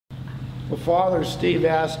Well, Father Steve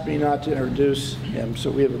asked me not to introduce him, so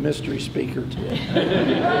we have a mystery speaker today.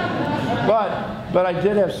 but I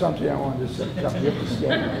did have something I wanted to say. You have to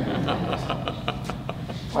stand.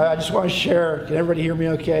 I just want to share. Can everybody hear me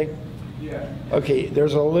okay? Yeah. Okay,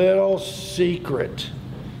 there's a little secret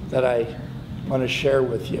that I want to share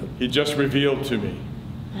with you. He just revealed to me.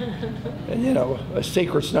 And you know, a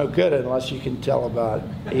secret's no good unless you can tell about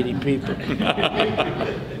 80 people.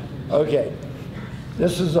 Okay.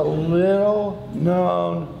 This is a little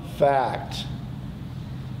known fact.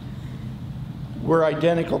 We're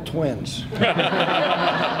identical twins.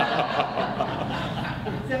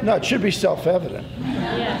 No, it should be self-evident.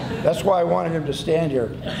 That's why I wanted him to stand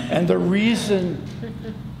here. And the reason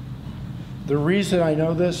I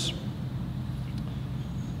know this,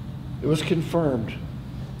 it was confirmed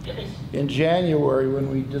in January when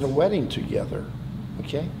we did a wedding together.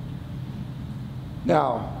 Okay?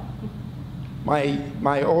 Now,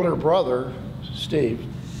 my older brother, Steve.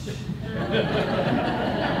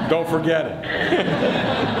 Don't forget it.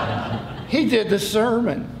 He did the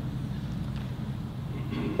sermon.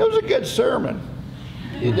 It was a good sermon.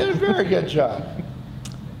 He did a very good job.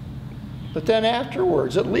 But then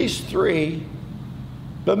afterwards, at least 3,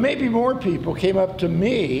 but maybe more people came up to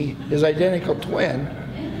me, his identical twin,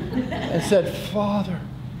 and said, "Father,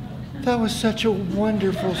 that was such a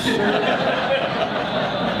wonderful sermon."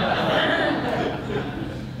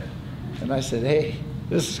 And I said, "Hey,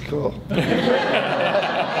 this is cool. I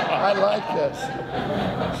like this."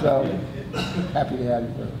 So, happy to have you,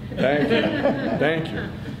 brother. Thank you. Thank you.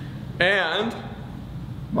 And,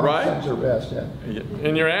 Mom right? sends her best, yeah.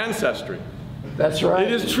 In your ancestry. That's right.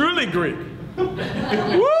 It is truly Greek.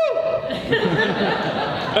 Woo!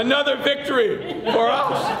 Another victory for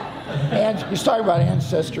us. And he's talking about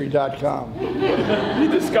Ancestry.com. He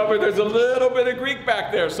discovered there's a little bit of Greek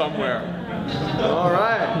back there somewhere. All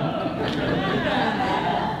right.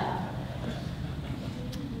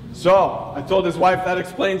 So, I told his wife that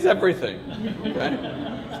explains everything. Okay?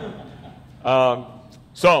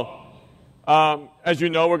 As you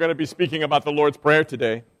know, we're going to be speaking about the Lord's Prayer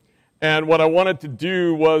today. And what I wanted to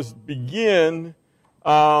do was begin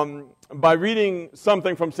by reading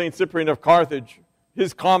something from St. Cyprian of Carthage,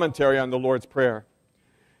 his commentary on the Lord's Prayer.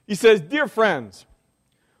 He says, "Dear friends,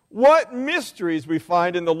 what mysteries we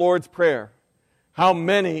find in the Lord's Prayer. How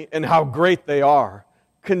many and how great they are,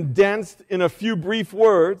 condensed in a few brief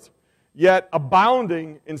words, yet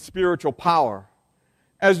abounding in spiritual power.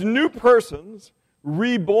 As new persons,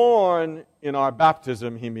 reborn in our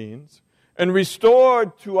baptism, he means, and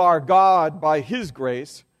restored to our God by His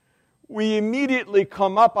grace, we immediately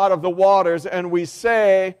come up out of the waters and we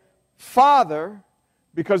say, 'Father,'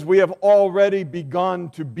 because we have already begun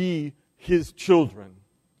to be His children."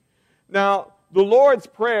 Now, the Lord's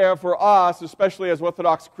Prayer for us, especially as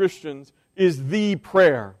Orthodox Christians, is the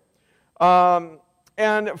prayer. And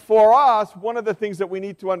for us, one of the things that we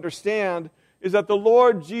need to understand is that the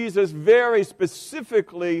Lord Jesus very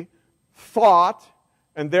specifically thought,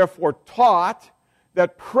 and therefore taught,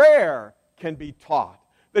 that prayer can be taught.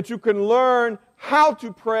 That you can learn how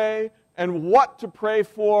to pray and what to pray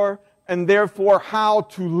for, and therefore how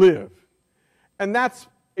to live. And that's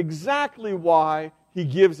exactly why He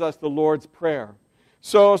gives us the Lord's Prayer.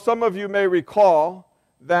 So some of you may recall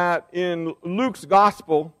that in Luke's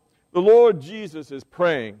Gospel, the Lord Jesus is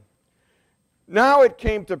praying. "Now it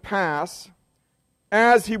came to pass,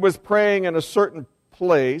 as He was praying in a certain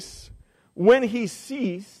place, when He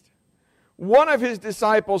ceased, one of His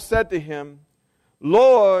disciples said to Him,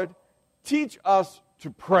 'Lord, teach us to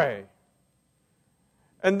pray.'"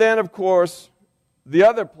 And then, of course, the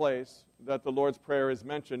other place that the Lord's Prayer is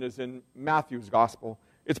mentioned is in Matthew's Gospel.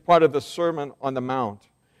 It's part of the Sermon on the Mount.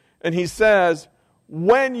 And He says,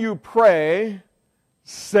 "When you pray,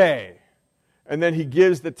 say." And then He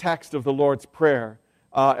gives the text of the Lord's Prayer,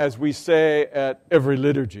 as we say at every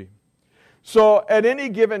liturgy. So at any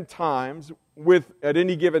given time, with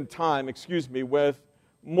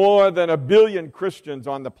more than 1 billion Christians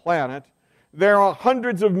on the planet, there are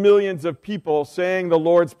hundreds of millions of people saying the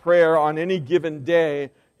Lord's Prayer on any given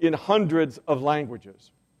day in hundreds of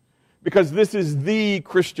languages. Because this is the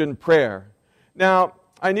Christian prayer. Now,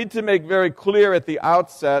 I need to make very clear at the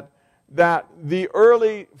outset that the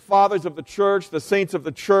early fathers of the church, the saints of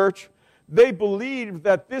the church, they believed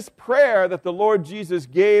that this prayer that the Lord Jesus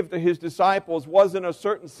gave to His disciples was, in a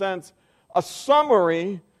certain sense, a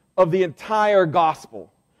summary of the entire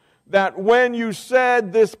gospel. That when you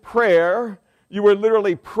said this prayer, you were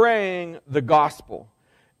literally praying the gospel.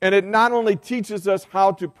 And it not only teaches us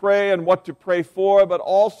how to pray and what to pray for, but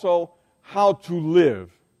also how to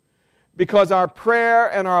live. because our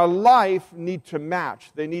prayer and our life need to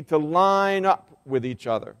match. They need to line up with each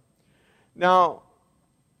other. Now,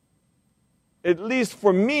 at least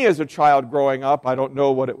for me as a child growing up, I don't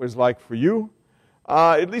know what it was like for you,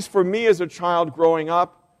 at least for me as a child growing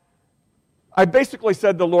up, I basically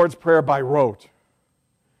said the Lord's Prayer by rote.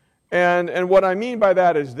 And what I mean by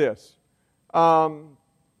that is this.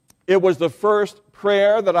 It was the first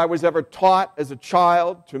prayer that I was ever taught as a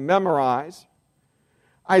child to memorize.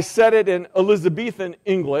 I said it in Elizabethan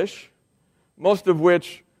English, most of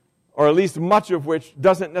which, or at least much of which,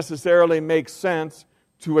 doesn't necessarily make sense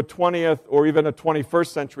to a 20th or even a 21st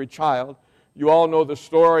century child. You all know the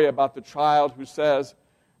story about the child who says,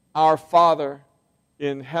 "Our Father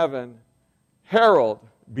in heaven, hallowed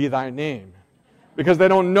be thy name," because they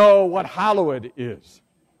don't know what hallowed is.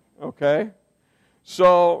 Okay?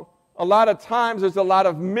 So a lot of times there's a lot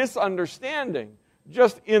of misunderstanding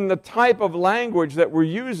just in the type of language that we're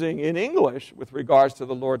using in English with regards to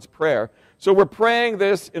the Lord's Prayer. So we're praying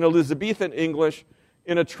this in Elizabethan English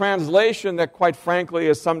in a translation that, quite frankly,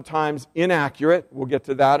 is sometimes inaccurate. We'll get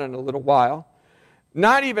to that in a little while.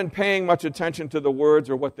 Not even paying much attention to the words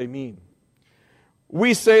or what they mean.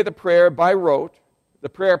 We say the prayer by rote. The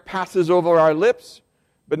prayer passes over our lips,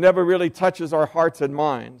 but never really touches our hearts and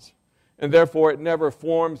minds. And therefore, it never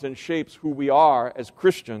forms and shapes who we are as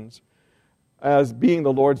Christians, as being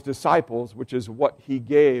the Lord's disciples, which is what He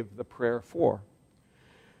gave the prayer for.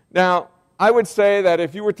 Now, I would say that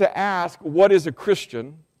if you were to ask, what is a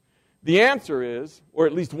Christian? The answer is, or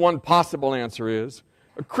at least one possible answer is,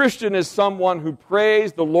 a Christian is someone who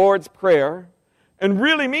prays the Lord's Prayer and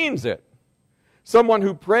really means it. Someone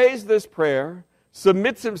who prays this prayer,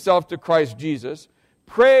 submits himself to Christ Jesus,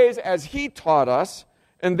 prays as He taught us,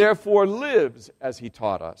 and therefore lives as He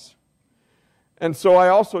taught us. And so I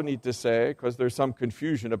also need to say, because there's some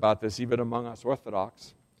confusion about this even among us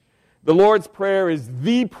Orthodox, the Lord's Prayer is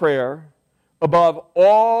the prayer above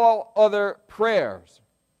all other prayers.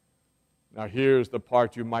 Now here's the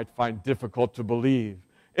part you might find difficult to believe,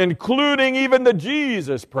 including even the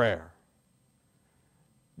Jesus prayer.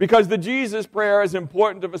 Because the Jesus prayer, as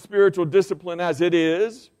important of a spiritual discipline as it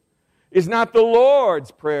is not the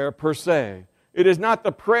Lord's Prayer per se. It is not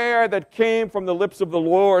the prayer that came from the lips of the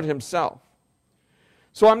Lord Himself.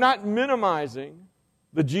 So I'm not minimizing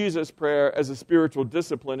the Jesus prayer as a spiritual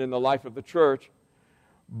discipline in the life of the church,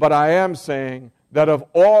 but I am saying that of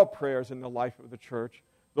all prayers in the life of the church,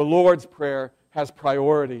 the Lord's Prayer has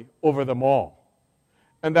priority over them all.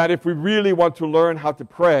 And that if we really want to learn how to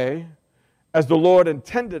pray, as the Lord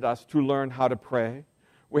intended us to learn how to pray,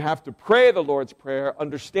 we have to pray the Lord's Prayer,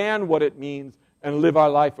 understand what it means, and live our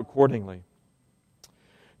life accordingly.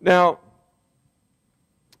 Now,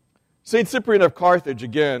 St. Cyprian of Carthage,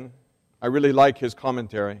 again, I really like his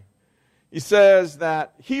commentary. He says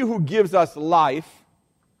that He who gives us life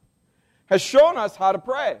has shown us how to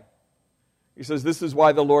pray. He says this is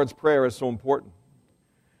why the Lord's Prayer is so important.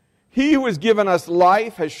 He who has given us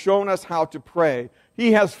life has shown us how to pray.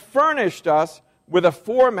 He has furnished us with a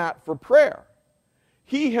format for prayer.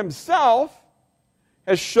 He Himself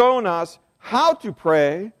has shown us how to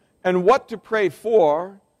pray and what to pray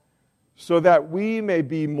for, so that we may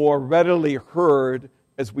be more readily heard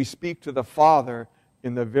as we speak to the Father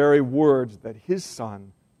in the very words that His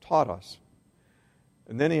Son taught us.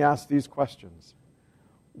 And then he asks these questions.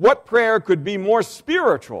 What prayer could be more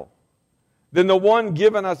spiritual than the one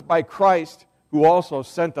given us by Christ, who also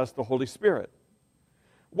sent us the Holy Spirit?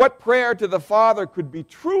 What prayer to the Father could be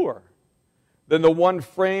truer than the one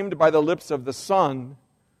framed by the lips of the Son,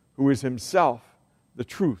 who is Himself the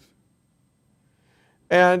truth?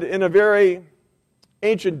 And in a very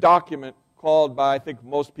ancient document called by, I think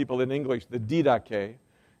most people in English, the Didache,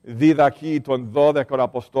 Didaki ton 12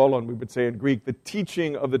 apostolon, we would say in Greek, the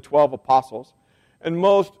teaching of the 12 apostles. And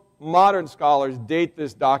most modern scholars date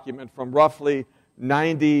this document from roughly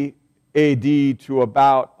 90 AD to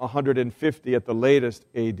about 150 at the latest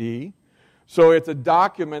AD. So it's a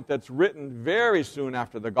document that's written very soon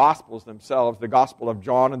after the Gospels themselves. The Gospel of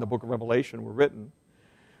John and the book of Revelation were written.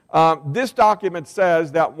 This document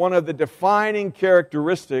says that one of the defining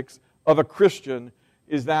characteristics of a Christian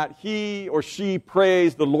is that he or she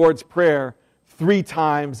prays the Lord's Prayer 3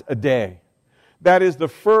 times a day. That is the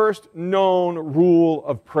first known rule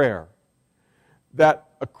of prayer, that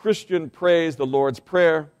a Christian prays the Lord's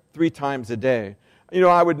Prayer 3 times a day. You know,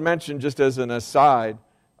 I would mention, just as an aside,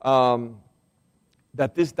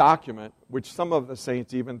 that this document, which some of the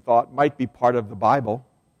saints even thought might be part of the Bible,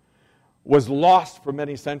 was lost for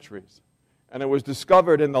many centuries. And it was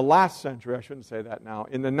discovered in the last century, I shouldn't say that now,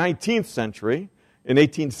 in the 19th century, in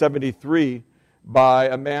 1873, by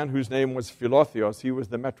a man whose name was Philotheos. He was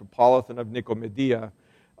the metropolitan of Nicomedia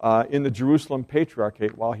in the Jerusalem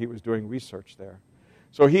Patriarchate while he was doing research there.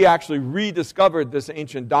 So he actually rediscovered this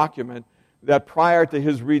ancient document that prior to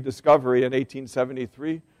his rediscovery in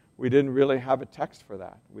 1873, we didn't really have a text for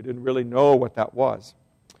that. We didn't really know what that was.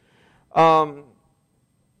 I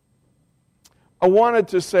wanted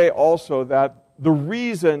to say also that the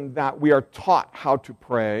reason that we are taught how to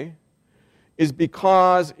pray is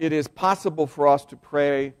because it is possible for us to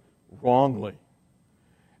pray wrongly.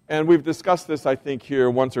 And we've discussed this, I think, here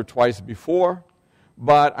once or twice before,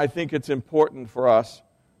 but I think it's important for us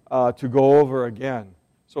to go over again.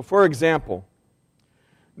 So, for example,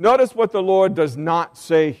 notice what the Lord does not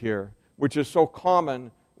say here, which is so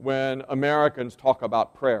common when Americans talk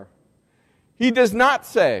about prayer. He does not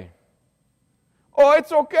say, "Oh,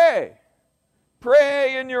 it's okay.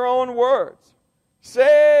 Pray in your own words.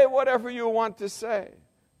 Say whatever you want to say.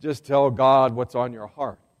 Just tell God what's on your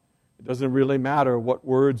heart. It doesn't really matter what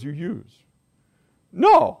words you use."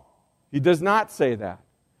 No, he does not say that.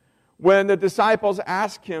 When the disciples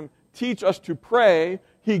ask him, "Teach us to pray,"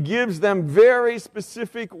 he gives them very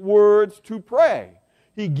specific words to pray.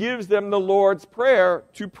 He gives them the Lord's Prayer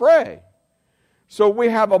to pray. So we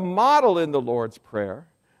have a model in the Lord's Prayer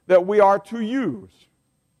that we are to use.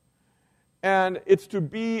 And it's to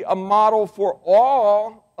be a model for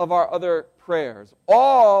all of our other prayers,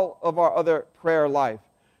 all of our other prayer life.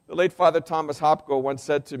 The late Father Thomas Hopko once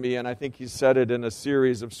said to me, and I think he said it in a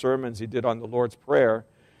series of sermons he did on the Lord's Prayer,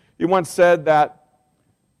 he once said that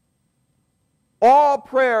all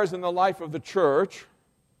prayers in the life of the church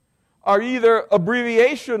are either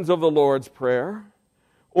abbreviations of the Lord's Prayer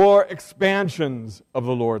or expansions of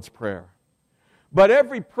the Lord's Prayer. But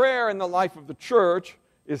every prayer in the life of the church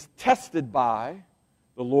is tested by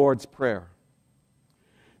the Lord's Prayer.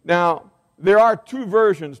 Now, there are two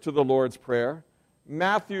versions to the Lord's Prayer.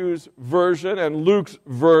 Matthew's version and Luke's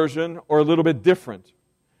version are a little bit different.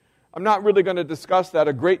 I'm not really going to discuss that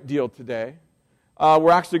a great deal today.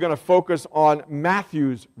 We're actually going to focus on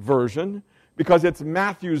Matthew's version because it's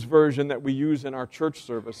Matthew's version that we use in our church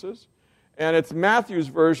services. And it's Matthew's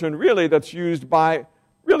version really that's used by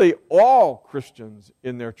really all Christians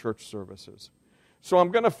in their church services. So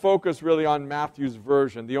I'm going to focus really on Matthew's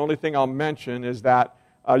version. The only thing I'll mention is that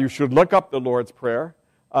you should look up the Lord's Prayer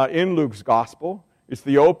in Luke's Gospel. It's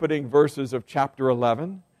the opening verses of chapter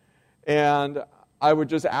 11. And I would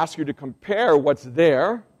just ask you to compare what's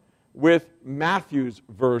there with Matthew's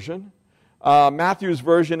version. Matthew's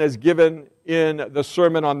version is given in the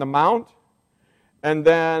Sermon on the Mount. And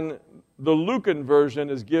then the Lucan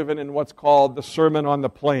version is given in what's called the Sermon on the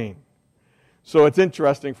Plain. So it's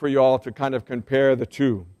interesting for you all to kind of compare the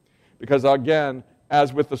two. Because again,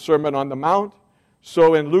 as with the Sermon on the Mount,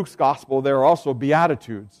 so in Luke's Gospel there are also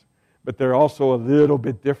Beatitudes, but they're also a little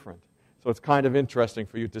bit different. So it's kind of interesting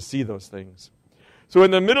for you to see those things. So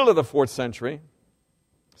in the middle of the 4th century,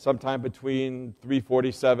 sometime between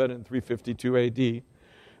 347 and 352 AD,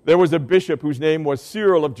 there was a bishop whose name was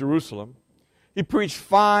Cyril of Jerusalem. He preached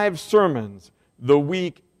 5 sermons the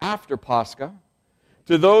week after Pascha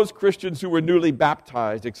to those Christians who were newly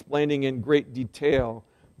baptized, explaining in great detail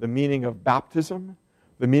the meaning of baptism,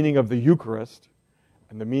 the meaning of the Eucharist,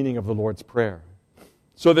 and the meaning of the Lord's Prayer.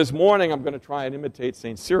 So this morning I'm going to try and imitate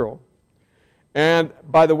St. Cyril. And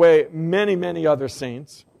by the way, many, many other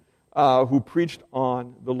saints who preached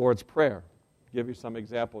on the Lord's Prayer. I'll give you some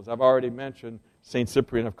examples. I've already mentioned St.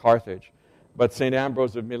 Cyprian of Carthage, but St.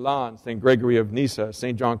 Ambrose of Milan, St. Gregory of Nyssa,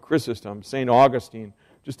 St. John Chrysostom, St. Augustine,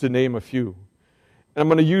 just to name a few. And I'm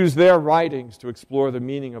going to use their writings to explore the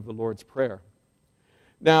meaning of the Lord's Prayer.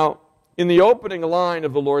 Now, in the opening line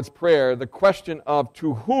of the Lord's Prayer, the question of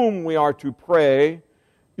to whom we are to pray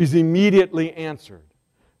is immediately answered.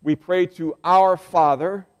 We pray to our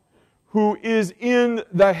Father, who is in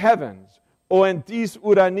the heavens. Oentis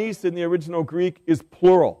uranis in the original Greek is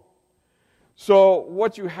plural. So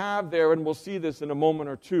what you have there, and we'll see this in a moment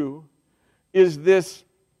or two, is this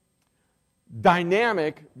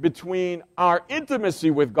dynamic between our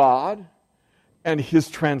intimacy with God and His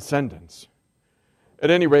transcendence.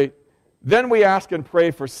 At any rate, then we ask and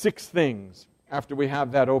pray for 6 things after we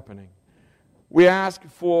have that opening. We ask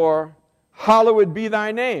for, hallowed be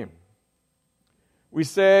thy name. We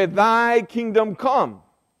say, thy kingdom come.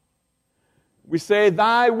 We say,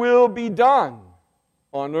 thy will be done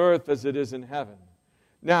on earth as it is in heaven.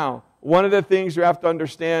 Now, one of the things you have to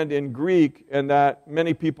understand in Greek, and that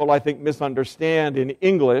many people I think misunderstand in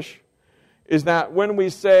English, is that when we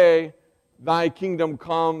say, thy kingdom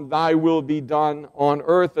come, thy will be done on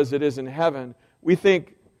earth as it is in heaven, we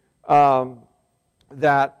think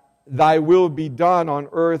that thy will be done on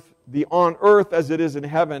earth the on earth as it is in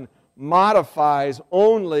heaven modifies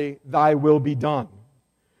only thy will be done.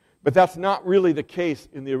 But that's not really the case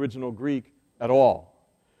in the original Greek at all.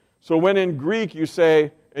 So when in Greek you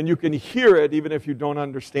say, and you can hear it even if you don't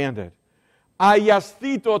understand it,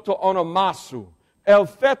 Aiasthito to onomasu,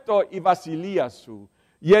 eltheto I vasiliasu,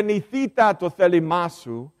 yenithita to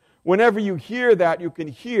thelimasu. Whenever you hear that, you can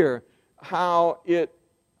hear how it,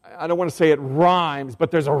 I don't want to say it rhymes,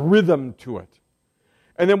 but there's a rhythm to it.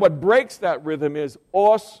 And then what breaks that rhythm is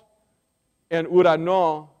os and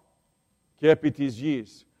urano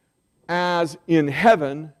kepitis, as in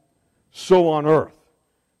heaven, so on earth.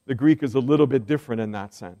 The Greek is a little bit different in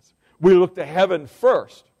that sense. We look to heaven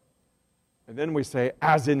first, and then we say,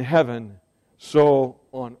 as in heaven, so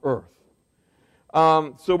on earth.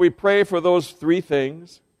 So we pray for those three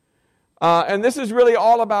things. And this is really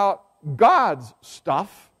all about God's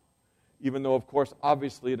stuff, even though, of course,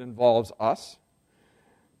 obviously it involves us.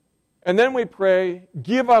 And then we pray,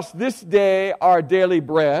 give us this day our daily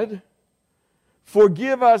bread.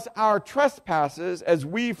 Forgive us our trespasses as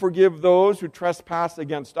we forgive those who trespass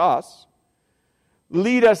against us.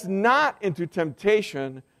 Lead us not into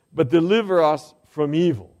temptation, but deliver us from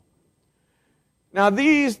evil. Now,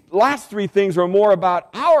 these last three things are more about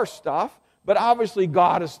our stuff, but obviously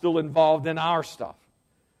God is still involved in our stuff.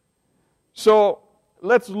 So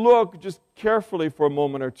let's look just carefully for a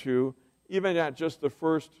moment or two, even at just the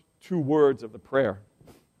first two words of the prayer.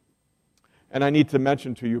 And I need to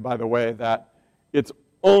mention to you, by the way, that it's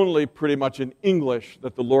only pretty much in English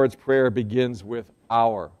that the Lord's Prayer begins with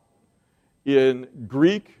our. In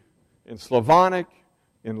Greek, in Slavonic,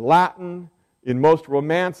 in Latin, in most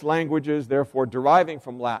Romance languages, therefore deriving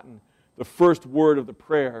from Latin, the first word of the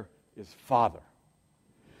prayer is Father.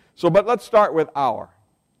 But let's start with our.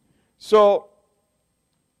 So,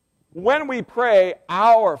 when we pray,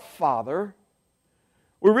 Our Father,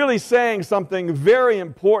 we're really saying something very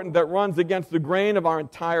important that runs against the grain of our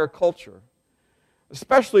entire culture,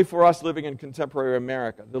 especially for us living in contemporary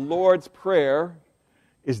America. The Lord's Prayer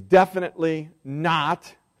is definitely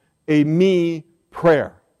not a me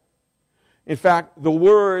prayer. In fact, the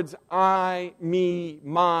words I, me,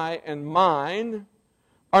 my, and mine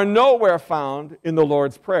are nowhere found in the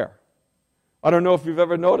Lord's Prayer. I don't know if you've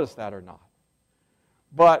ever noticed that or not.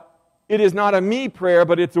 But it is not a me prayer,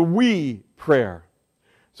 but it's a we prayer.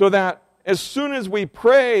 So that as soon as we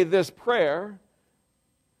pray this prayer,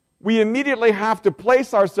 we immediately have to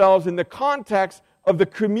place ourselves in the context of the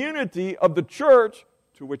community of the church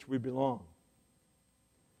to which we belong.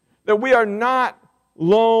 That we are not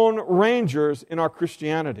lone rangers in our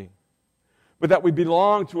Christianity, but that we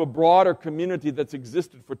belong to a broader community that's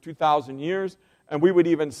existed for 2,000 years, and we would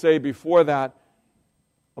even say before that,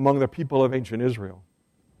 among the people of ancient Israel.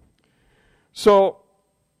 So,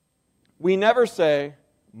 we never say,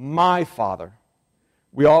 my Father.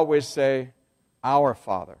 We always say, our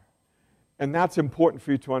Father. And that's important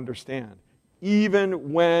for you to understand.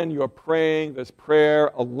 Even when you're praying this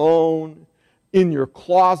prayer alone, in your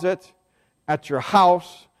closet, at your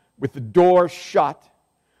house, with the door shut,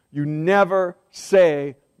 you never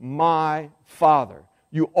say, my Father.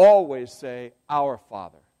 You always say, our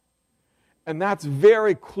Father. And that's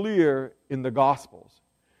very clear in the Gospels.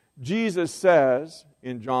 Jesus says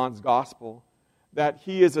in John's Gospel that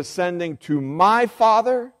He is ascending to my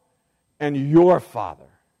Father and your Father.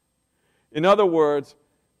 In other words,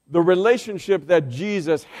 the relationship that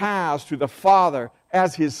Jesus has to the Father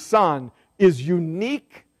as His Son is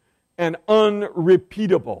unique and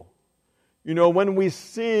unrepeatable. You know, when we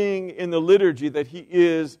sing in the liturgy that He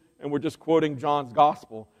is, and we're just quoting John's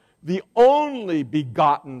Gospel, the only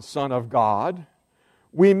begotten Son of God,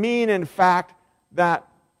 we mean, in fact, that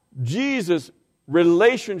Jesus'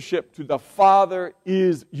 relationship to the Father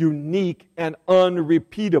is unique and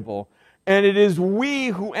unrepeatable. And it is we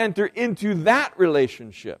who enter into that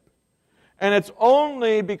relationship. And it's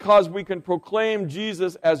only because we can proclaim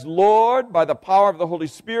Jesus as Lord by the power of the Holy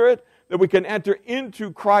Spirit that we can enter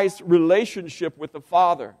into Christ's relationship with the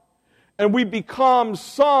Father. And we become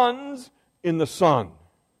sons in the Son.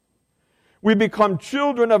 We become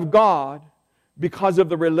children of God because of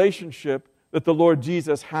the relationship that the Lord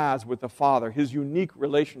Jesus has with the Father, His unique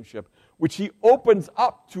relationship, which He opens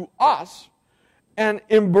up to us and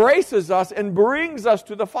embraces us and brings us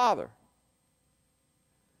to the Father.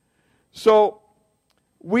 So,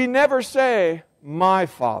 we never say, my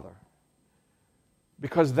Father,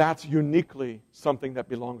 because that's uniquely something that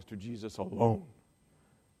belongs to Jesus alone.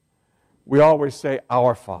 We always say,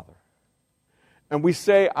 our Father. And we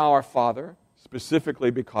say, our Father,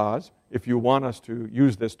 specifically because, if you want us to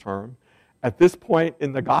use this term, at this point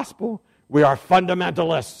in the gospel, we are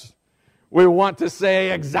fundamentalists. We want to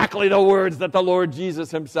say exactly the words that the Lord Jesus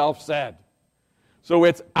himself said. So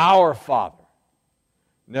it's our Father,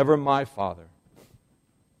 never my Father.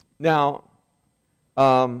 Now,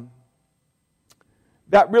 that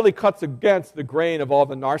really cuts against the grain of all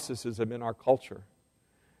the narcissism in our culture.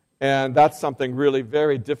 And that's something really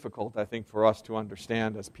very difficult, I think, for us to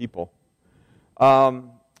understand as people.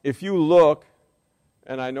 If you look,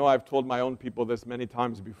 and I know I've told my own people this many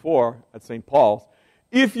times before at St. Paul's,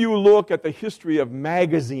 if you look at the history of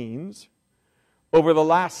magazines over the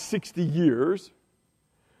last 60 years,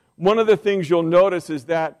 one of the things you'll notice is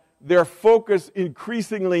that their focus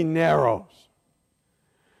increasingly narrows.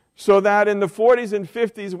 So that in the 40s and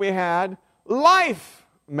 50s we had Life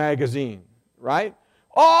magazine, right?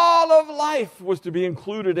 All of life was to be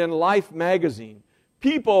included in Life magazine.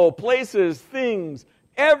 People, places, things,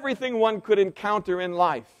 everything one could encounter in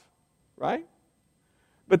life, right?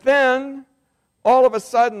 But then, all of a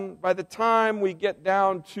sudden, by the time we get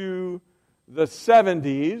down to the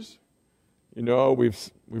 70s, you know,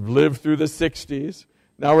 we've lived through the 60s,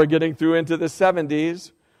 now we're getting through into the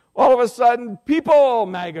 70s, all of a sudden, People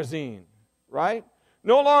magazine, right?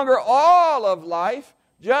 No longer all of life,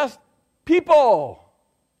 just people,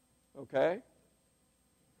 okay?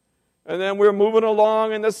 And then we're moving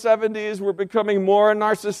along in the 70s, we're becoming more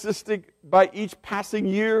narcissistic by each passing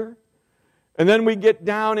year. And then we get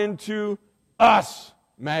down into Us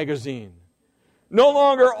magazine. No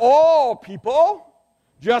longer all people,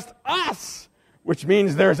 just us, which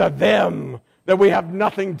means there's a them that we have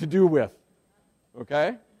nothing to do with.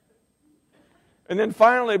 Okay? And then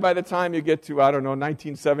finally, by the time you get to,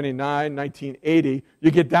 1979, 1980,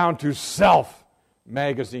 you get down to Self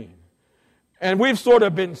magazine. And we've sort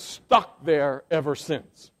of been stuck there ever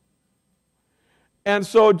since. And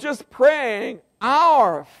so just praying,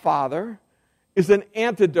 Our Father, is an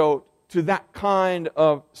antidote to that kind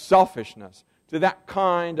of selfishness, to that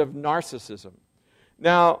kind of narcissism.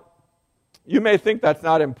 Now, you may think that's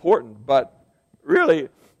not important, but really,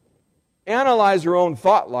 analyze your own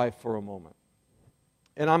thought life for a moment.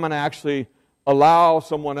 And I'm going to actually allow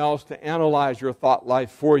someone else to analyze your thought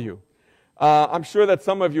life for you. I'm sure that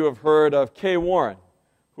some of you have heard of Kay Warren,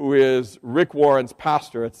 who is Rick Warren's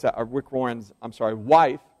pastor at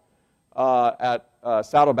wife at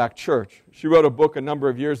Saddleback Church. She wrote a book a number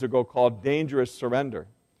of years ago called Dangerous Surrender.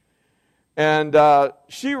 And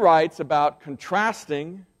she writes about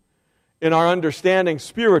contrasting in our understanding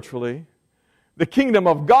spiritually the kingdom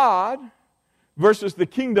of God versus the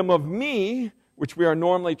kingdom of me, which we are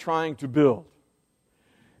normally trying to build.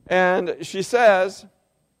 And she says,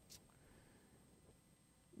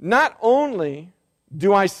 not only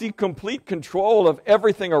do I seek complete control of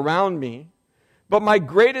everything around me, but my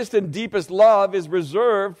greatest and deepest love is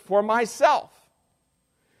reserved for myself.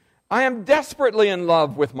 I am desperately in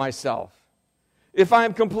love with myself. If I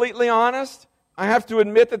am completely honest, I have to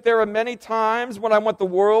admit that there are many times when I want the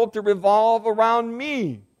world to revolve around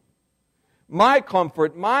me. My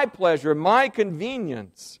comfort, my pleasure, my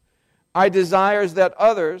convenience. I desire that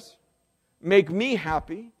others make me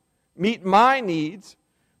happy, meet my needs,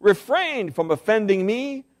 refrain from offending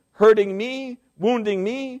me, hurting me, wounding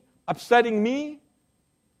me, upsetting me,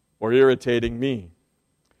 or irritating me.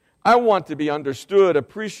 I want to be understood,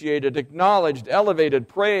 appreciated, acknowledged, elevated,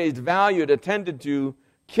 praised, valued, attended to,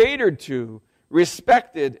 catered to,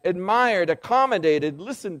 respected, admired, accommodated,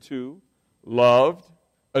 listened to, loved,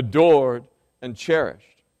 adored, and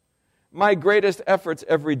cherished. My greatest efforts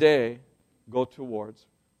every day go towards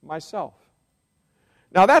myself.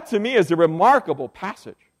 Now that to me is a remarkable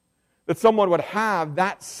passage, that someone would have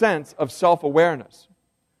that sense of self-awareness.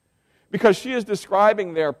 Because she is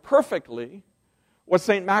describing there perfectly what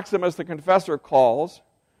St. Maximus the Confessor calls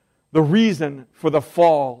the reason for the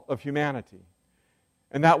fall of humanity.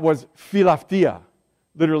 And that was philautia,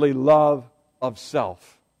 literally love of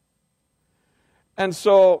self. And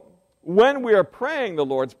so when we are praying the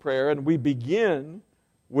Lord's Prayer and we begin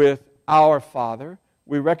with Our Father,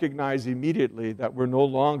 we recognize immediately that we're no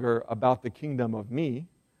longer about the kingdom of me,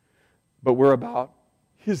 but we're about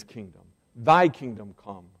His kingdom. Thy kingdom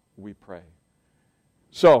come, we pray.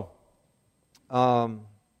 So,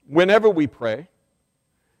 whenever we pray,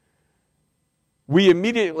 we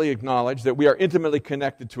immediately acknowledge that we are intimately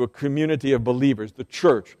connected to a community of believers, the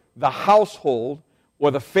church, the household,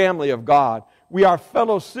 or the family of God. We are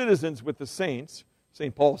fellow citizens with the saints.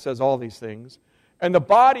 St. Paul says all these things. And the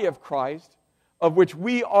body of Christ, of which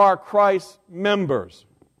we are Christ's members.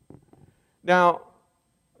 Now,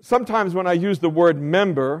 sometimes when I use the word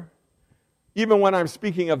member, even when I'm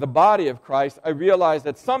speaking of the body of Christ, I realize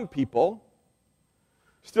that some people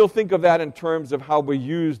Still think of that in terms of how we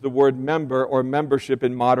use the word member or membership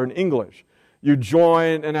in modern English. You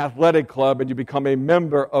join an athletic club and you become a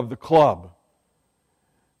member of the club.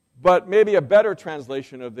 But maybe a better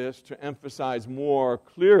translation of this to emphasize more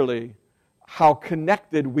clearly how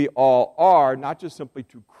connected we all are, not just simply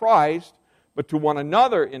to Christ, but to one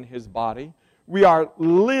another in His body. We are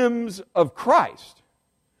limbs of Christ.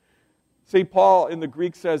 St. Paul in the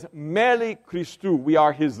Greek says, meli Christou, we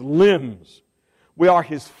are His limbs. We are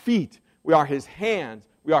His feet. We are His hands.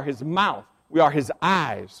 We are His mouth. We are His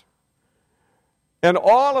eyes. And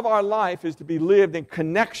all of our life is to be lived in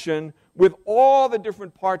connection with all the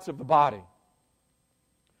different parts of the body,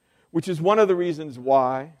 which is one of the reasons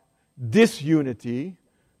why disunity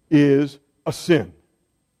is a sin.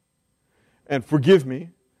 And forgive me,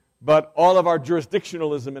 but all of our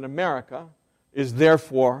jurisdictionalism in America is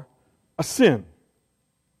therefore a sin.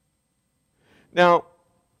 Now,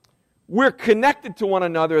 we're connected to one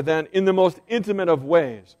another then in the most intimate of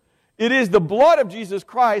ways. It is the blood of Jesus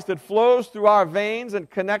Christ that flows through our veins and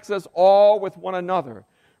connects us all with one another.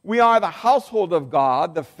 We are the household of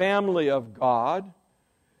God, the family of God,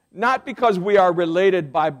 not because we are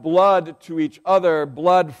related by blood to each other,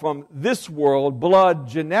 blood from this world, blood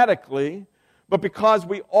genetically, but because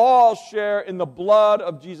we all share in the blood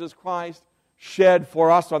of Jesus Christ shed for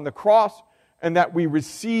us on the cross, and that we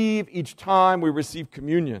receive each time we receive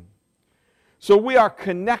communion. So we are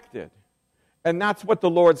connected, and that's what the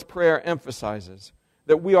Lord's Prayer emphasizes,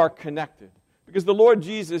 that we are connected. Because the Lord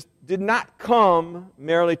Jesus did not come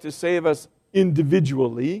merely to save us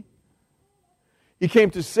individually. He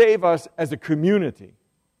came to save us as a community.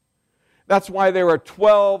 That's why there are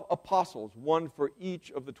 12 apostles, one for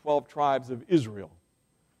each of the 12 tribes of Israel.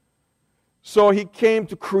 So He came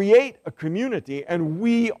to create a community, and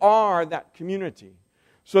we are that community.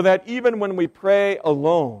 So that even when we pray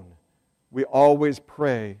alone, we always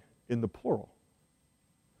pray in the plural,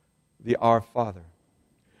 the Our Father.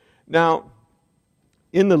 Now,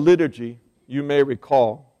 in the liturgy, you may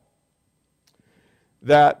recall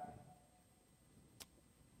that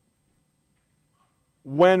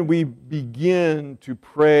when we begin to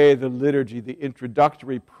pray the liturgy, the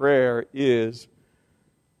introductory prayer is,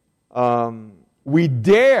 we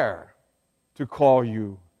dare to call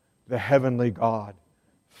you the heavenly God,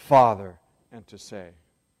 Father, and to say.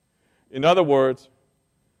 In other words,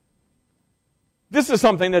 this is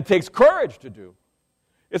something that takes courage to do.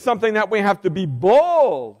 It's something that we have to be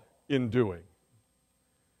bold in doing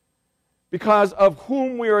because of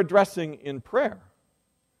whom we are addressing in prayer.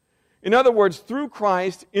 In other words, through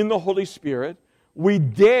Christ in the Holy Spirit, we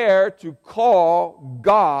dare to call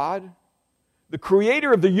God, the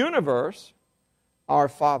creator of the universe, our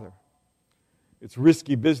Father. It's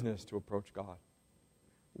risky business to approach God.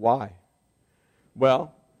 Why?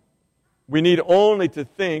 Well, we need only to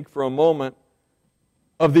think for a moment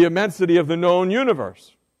of the immensity of the known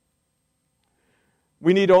universe.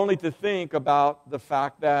 We need only to think about the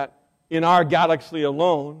fact that in our galaxy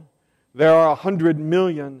alone, there are 100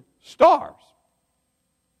 million stars.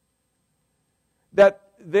 That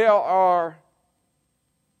there are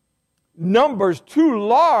numbers too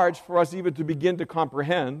large for us even to begin to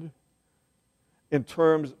comprehend in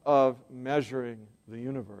terms of measuring the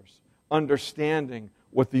universe, understanding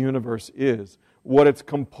what the universe is, what it's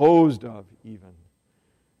composed of even.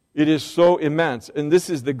 It is so immense. And this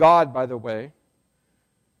is the God, by the way,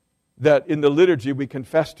 that in the liturgy we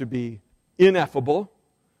confess to be ineffable,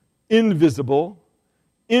 invisible,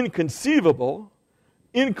 inconceivable,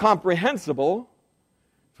 incomprehensible,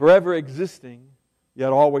 forever existing, yet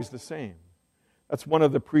always the same. That's one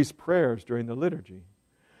of the priest's prayers during the liturgy.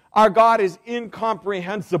 Our God is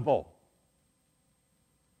incomprehensible.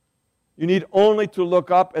 You need only to look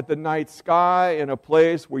up at the night sky in a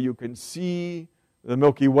place where you can see the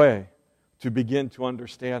Milky Way to begin to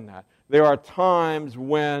understand that. There are times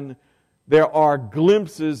when there are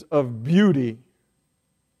glimpses of beauty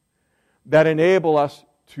that enable us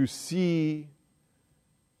to see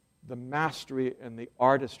the mastery and the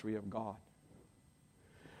artistry of God.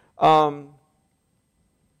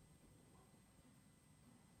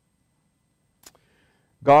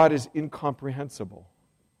 God is incomprehensible.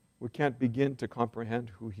 We can't begin to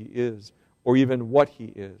comprehend who He is or even what He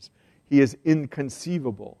is. He is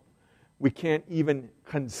inconceivable. We can't even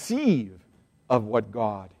conceive of what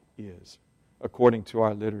God is, according to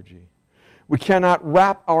our liturgy. We cannot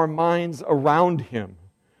wrap our minds around Him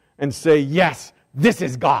and say, yes, this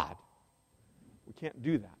is God. We can't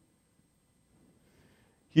do that.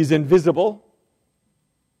 He's invisible.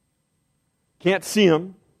 Can't see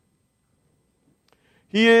Him.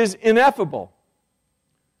 He is ineffable,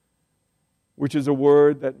 which is a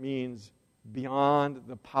word that means beyond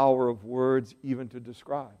the power of words even to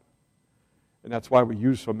describe. And that's why we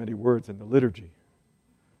use so many words in the liturgy.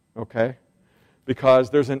 Okay? Because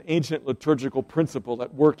there's an ancient liturgical principle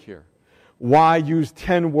at work here. Why use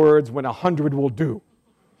 10 words when 100 will do?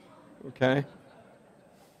 Okay?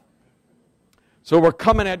 So we're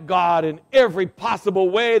coming at God in every possible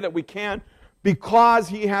way that we can because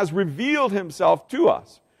He has revealed Himself to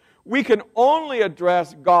us. We can only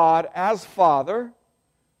address God as Father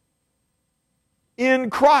in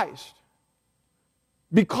Christ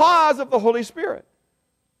because of the Holy Spirit.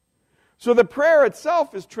 So the prayer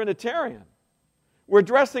itself is Trinitarian. We're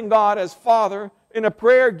addressing God as Father in a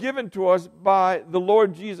prayer given to us by the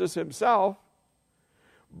Lord Jesus Himself.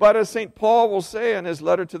 But as St. Paul will say in his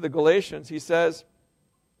letter to the Galatians, he says,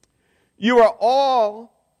 "You are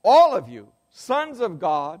all of you, sons of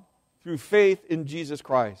God through faith in Jesus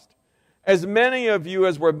Christ. As many of you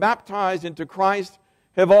as were baptized into Christ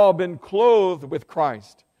have all been clothed with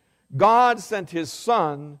Christ. God sent His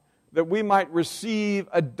Son that we might receive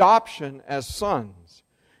adoption as sons.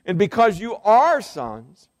 And because you are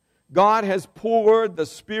sons, God has poured the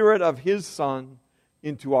Spirit of His Son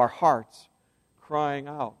into our hearts, crying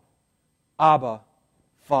out, 'Abba,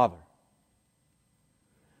 Father.'"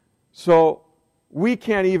 So we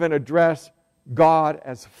can't even address God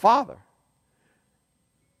as Father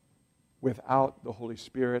without the Holy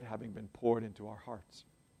Spirit having been poured into our hearts.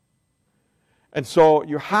 And so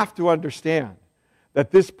you have to understand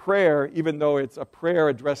that this prayer, even though it's a prayer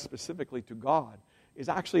addressed specifically to God, is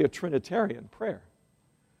actually a Trinitarian prayer.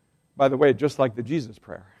 By the way, just like the Jesus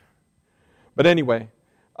prayer. But anyway,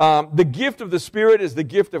 the gift of the Spirit is the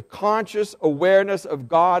gift of conscious awareness of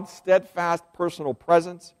God's steadfast personal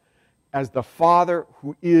presence as the Father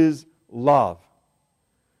who is love.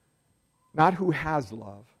 Not who has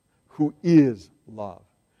love, who is love.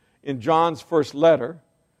 In John's first letter,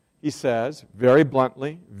 he says, very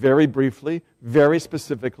bluntly, very briefly, very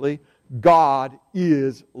specifically, God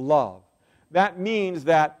is love. That means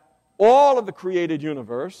that all of the created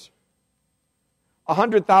universe,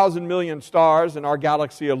 100,000 million stars in our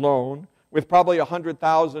galaxy alone, with probably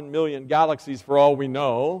 100,000 million galaxies for all we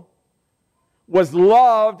know, was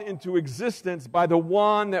loved into existence by the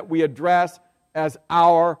one that we address as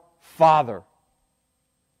our Father.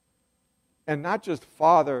 And not just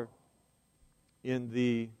Father in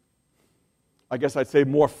the, I guess I'd say,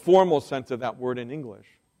 more formal sense of that word in English.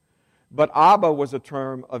 But Abba was a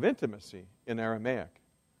term of intimacy in Aramaic,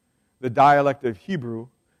 the dialect of Hebrew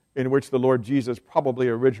in which the Lord Jesus probably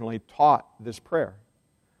originally taught this prayer.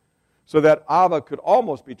 So that Abba could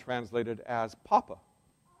almost be translated as Papa.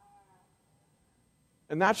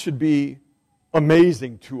 And that should be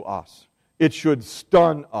amazing to us. It should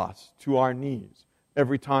stun us to our knees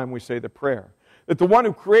every time we say the prayer. That the one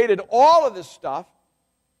who created all of this stuff,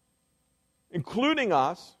 including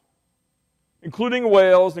us, including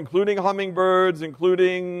whales, including hummingbirds,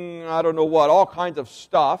 including, I don't know what, all kinds of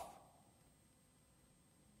stuff,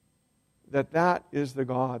 that is the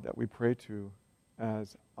God that we pray to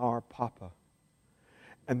as our Papa.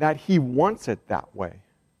 And that He wants it that way.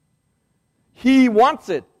 He wants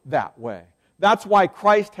it that way. That's why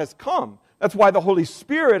Christ has come. That's why the Holy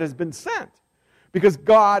Spirit has been sent. Because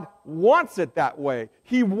God wants it that way.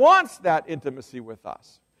 He wants that intimacy with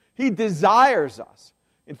us. He desires us.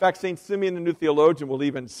 In fact, St. Simeon, the new theologian, will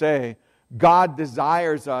even say, God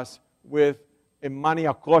desires us with a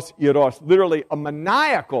maniakos eros, literally a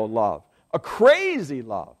maniacal love, a crazy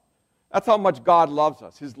love. That's how much God loves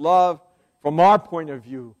us. His love, from our point of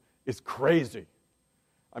view, is crazy.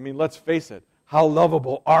 I mean, let's face it. How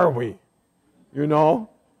lovable are we? You know?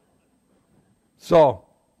 So,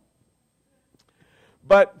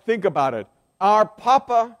 but think about it. Our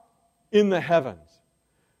Papa in the heavens,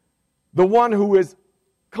 the one who is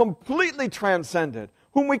completely transcended,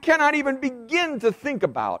 whom we cannot even begin to think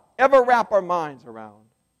about, ever wrap our minds around,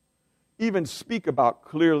 even speak about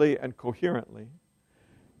clearly and coherently,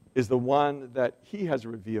 is the one that He has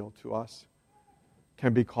revealed to us,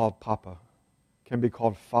 can be called Papa, can be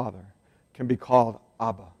called Father, can be called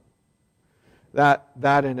Abba.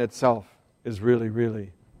 That in itself is really,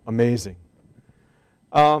 really amazing.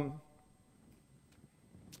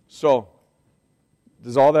 So,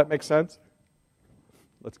 does all that make sense?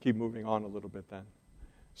 Let's keep moving on a little bit then.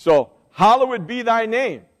 So, hallowed be thy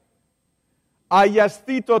name.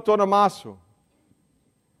 Ayestito tonamasu.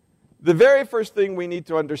 The very first thing we need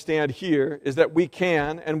to understand here is that we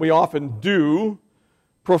can, and we often do,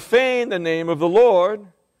 profane the name of the Lord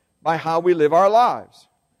by how we live our lives.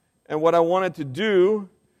 And what I wanted to do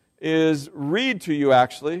is read to you,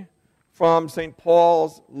 actually, from St.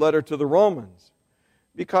 Paul's letter to the Romans.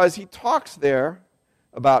 Because he talks there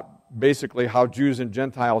about basically how Jews and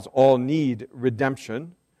Gentiles all need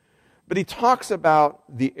redemption. But he talks about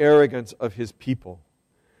the arrogance of his people.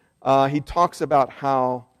 He talks about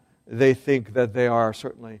how they think that they are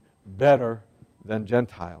certainly better than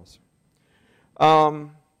Gentiles.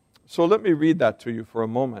 So let me read that to you for a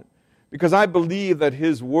moment, because I believe that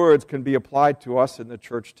his words can be applied to us in the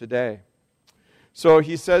church today. So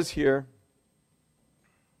he says here,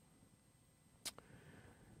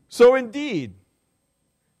 "So indeed,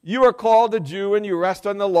 you are called a Jew and you rest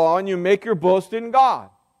on the law and you make your boast in God."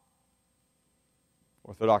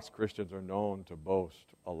 Orthodox Christians are known to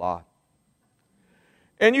boast a lot.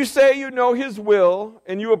 "And you say you know His will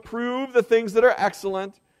and you approve the things that are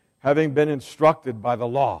excellent, having been instructed by the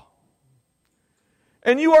law.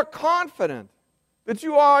 And you are confident that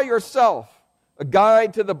you are yourself a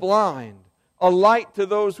guide to the blind, a light to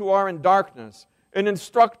those who are in darkness, an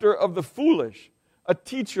instructor of the foolish, a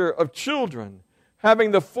teacher of children,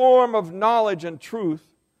 having the form of knowledge and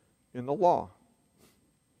truth in the law.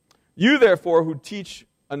 You, therefore, who teach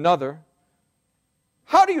another,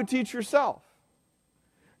 how do you teach yourself?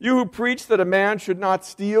 You who preach that a man should not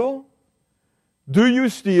steal, do you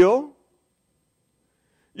steal?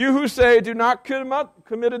 You who say, do not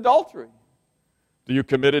commit adultery, do you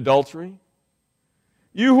commit adultery?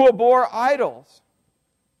 You who abhor idols,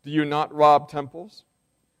 do you not rob temples?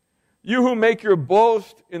 You who make your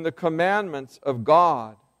boast in the commandments of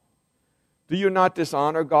God, do you not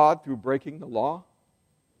dishonor God through breaking the law?"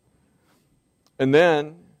 And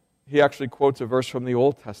then he actually quotes a verse from the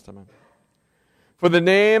Old Testament. "For the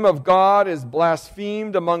name of God is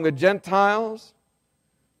blasphemed among the Gentiles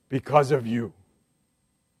because of you."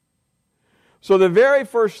 So the very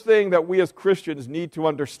first thing that we as Christians need to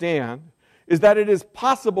understand is that it is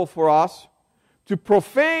possible for us to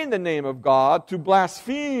profane the name of God, to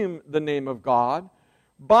blaspheme the name of God,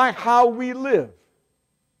 by how we live.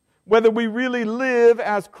 Whether we really live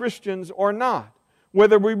as Christians or not.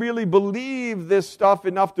 Whether we really believe this stuff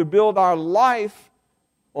enough to build our life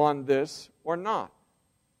on this or not.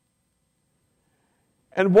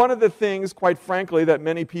 And one of the things, quite frankly, that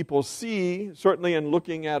many people see, certainly in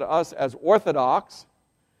looking at us as Orthodox,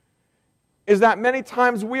 is that many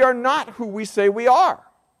times we are not who we say we are.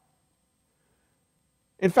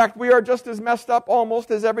 In fact, we are just as messed up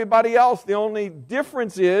almost as everybody else. The only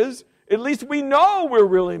difference is, at least we know we're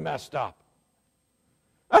really messed up.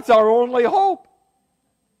 That's our only hope.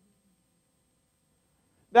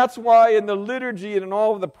 That's why in the liturgy and in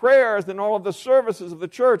all of the prayers and all of the services of the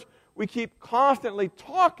church, we keep constantly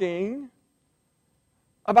talking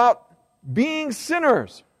about being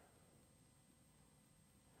sinners.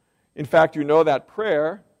 In fact, you know that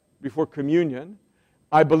prayer before communion.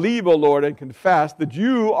 "I believe, O Lord, and confess that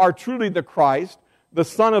you are truly the Christ, the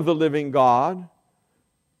Son of the living God."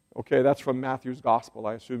 Okay, that's from Matthew's Gospel.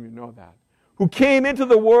 I assume you know that. "Who came into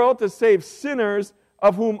the world to save sinners,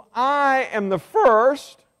 of whom I am the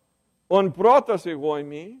first, on protos egoi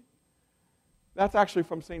me." That's actually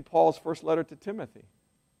from St. Paul's first letter to Timothy.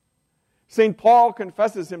 St. Paul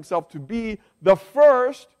confesses himself to be the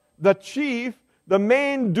first, the chief, the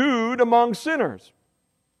main dude among sinners.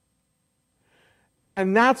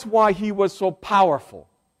 And that's why he was so powerful.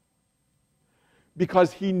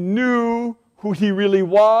 Because he knew who he really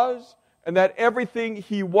was, and that everything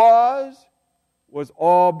he was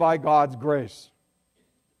all by God's grace.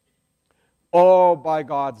 All by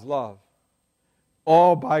God's love.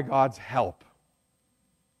 All by God's help.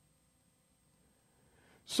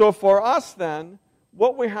 So for us then,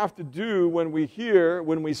 what we have to do when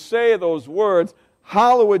we say those words,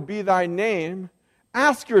 "Hallowed be thy name,"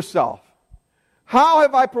 ask yourself, how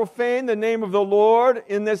have I profaned the name of the Lord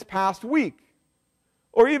in this past week?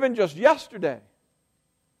 Or even just yesterday?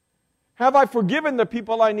 Have I forgiven the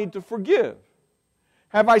people I need to forgive?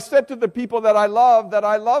 Have I said to the people that I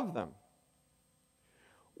love them?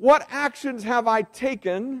 What actions have I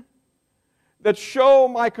taken that show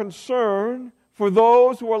my concern for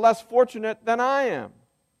those who are less fortunate than I am?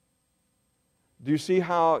 Do you see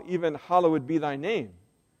how even "hallowed be thy name"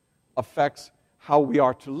 affects how we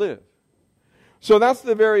are to live? So that's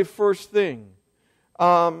the very first thing.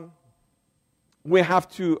 We have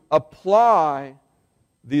to apply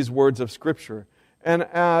these words of Scripture. And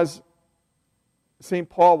as St.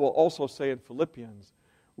 Paul will also say in Philippians,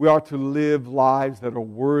 we are to live lives that are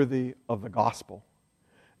worthy of the gospel.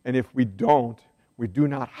 And if we don't, we do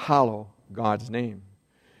not hallow God's name.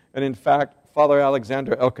 And in fact, Father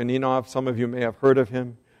Alexander Elkaninov, some of you may have heard of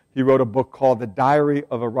him, he wrote a book called The Diary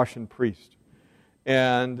of a Russian Priest.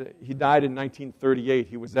 And he died in 1938.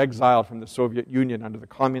 He was exiled from the Soviet Union under the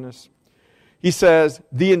communists. He says,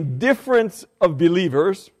 "The indifference of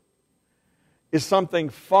believers is something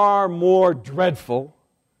far more dreadful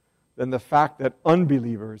than the fact that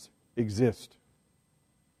unbelievers exist.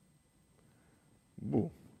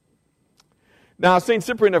 Ooh. Now, St.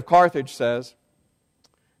 Cyprian of Carthage says,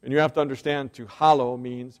 and you have to understand, to hallow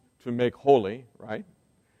means to make holy, right?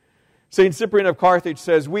 St. Cyprian of Carthage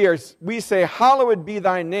says, we say, hallowed be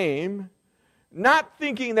thy name, not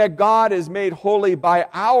thinking that God is made holy by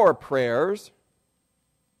our prayers,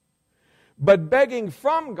 but begging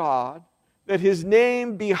from God that his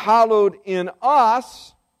name be hallowed in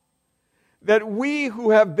us, that we who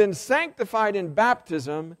have been sanctified in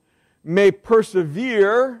baptism may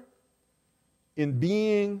persevere in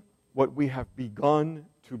being what we have begun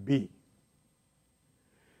to be.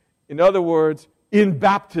 In other words, in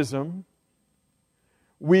baptism,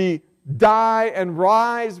 we die and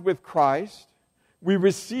rise with Christ. We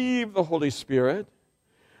receive the Holy Spirit.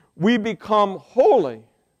 We become holy.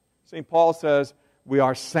 St. Paul says we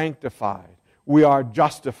are sanctified. We are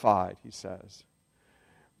justified, he says.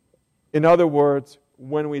 In other words,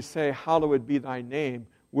 when we say, hallowed be thy name,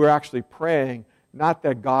 we're actually praying not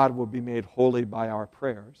that God will be made holy by our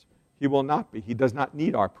prayers. He will not be. He does not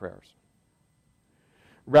need our prayers.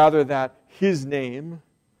 Rather, that his name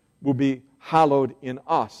will be hallowed in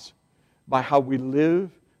us by how we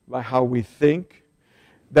live, by how we think,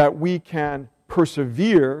 that we can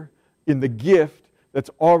persevere in the gift that's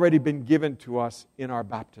already been given to us in our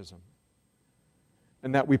baptism,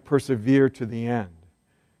 and that we persevere to the end.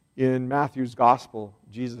 In Matthew's Gospel,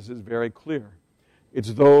 Jesus is very clear.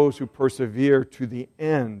 It's those who persevere to the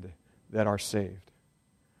end that are saved.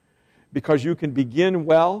 Because you can begin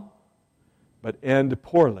well, but end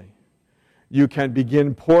poorly. You can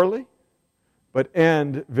begin poorly, but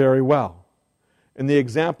end very well. And the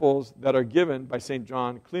examples that are given by St.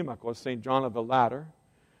 John Climacus, St. John of the Ladder,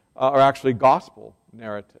 are actually gospel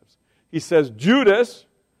narratives. He says, Judas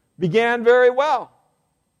began very well,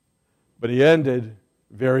 but he ended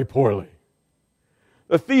very poorly.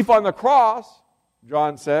 The thief on the cross,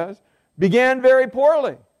 John says, began very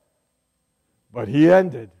poorly, but he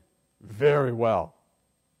ended very well.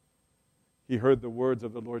 He heard the words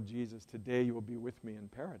of the Lord Jesus, today you will be with me in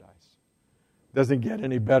paradise. Doesn't get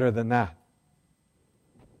any better than that.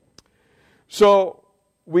 So,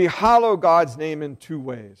 we hallow God's name in two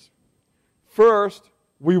ways. First,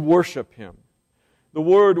 we worship him. The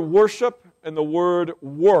word worship and the word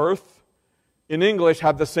worth in English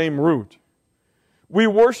have the same root. We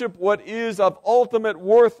worship what is of ultimate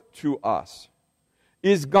worth to us.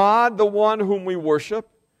 Is God the one whom we worship,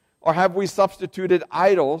 or have we substituted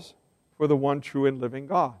idols for the one true and living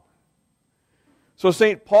God? So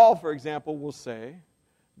St. Paul, for example, will say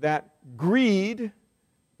that greed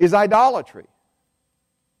is idolatry.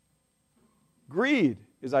 Greed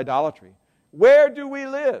is idolatry. Where do we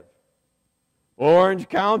live? Orange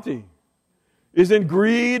County. Isn't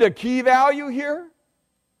greed a key value here?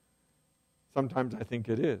 Sometimes I think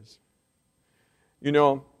it is. You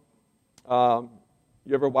know,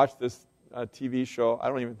 you ever watch this TV show? I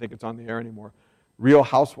don't even think it's on the air anymore. Real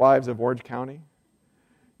Housewives of Orange County.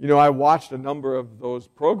 You know, I watched a number of those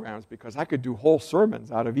programs because I could do whole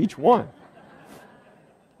sermons out of each one.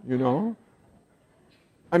 You know?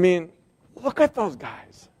 I mean, look at those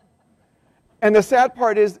guys. And the sad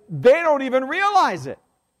part is, they don't even realize it.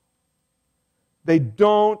 They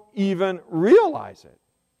don't even realize it.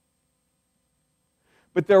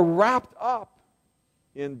 But they're wrapped up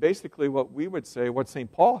in basically what we would say, what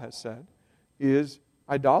St. Paul has said, is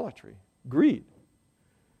idolatry, greed.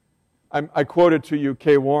 I quoted to you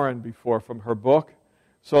Kay Warren before from her book,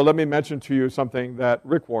 so let me mention to you something that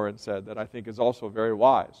Rick Warren said that I think is also very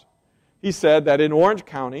wise. He said that in Orange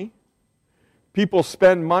County, people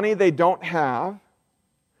spend money they don't have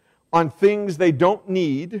on things they don't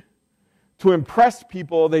need to impress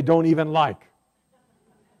people they don't even like.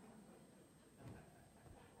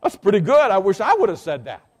 That's pretty good. I wish I would have said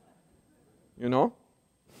that. You know?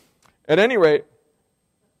 At any rate,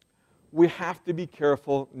 we have to be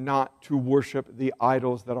careful not to worship the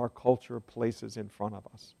idols that our culture places in front of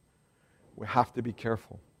us. We have to be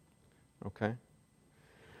careful. Okay?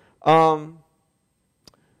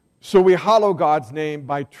 So we hallow God's name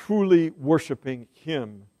by truly worshiping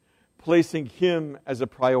him, placing him as a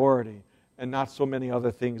priority, and not so many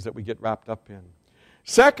other things that we get wrapped up in.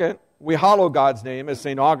 Second, we hallow God's name, as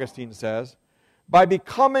St. Augustine says, by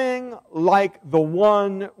becoming like the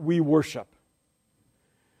one we worship.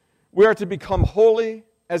 We are to become holy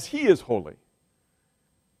as he is holy.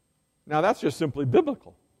 Now that's just simply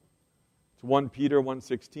biblical. It's 1 Peter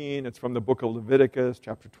 1:16. It's from the book of Leviticus,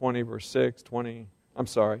 chapter 20, verse 6,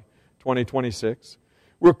 26.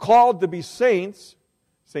 We're called to be saints,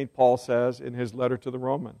 St. Paul says in his letter to the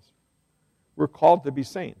Romans. We're called to be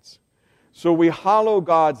saints. So we hallow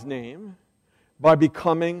God's name by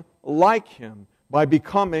becoming like Him, by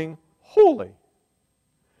becoming holy.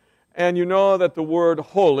 And you know that the word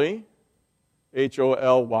holy,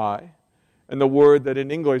 H-O-L-Y, and the word that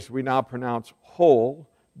in English we now pronounce whole,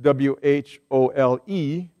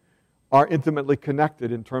 W-H-O-L-E, are intimately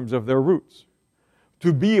connected in terms of their roots.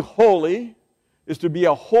 To be holy is to be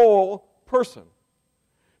a whole person.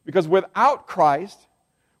 Because without Christ,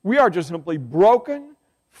 we are just simply broken,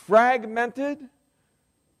 fragmented,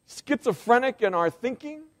 schizophrenic in our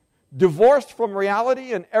thinking, divorced from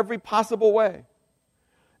reality in every possible way.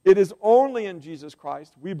 It is only in Jesus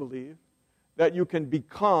Christ, we believe, that you can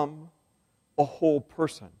become a whole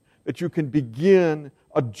person, that you can begin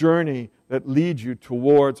a journey that leads you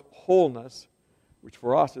towards wholeness, which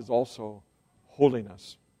for us is also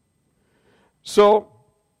holiness. So,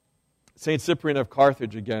 St. Cyprian of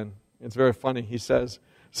Carthage again, it's very funny, he says,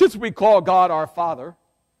 since we call God our Father,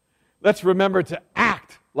 let's remember to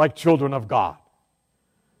act like children of God.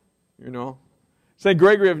 You know? St.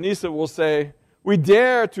 Gregory of Nyssa will say, we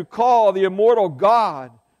dare to call the immortal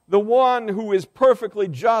God, the one who is perfectly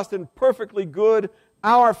just and perfectly good,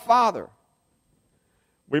 our Father.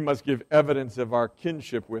 We must give evidence of our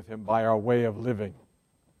kinship with Him by our way of living.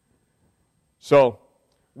 So,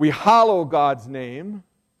 we hallow God's name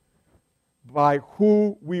by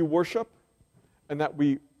who we worship, and that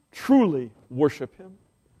we truly worship Him,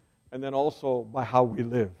 and then also by how we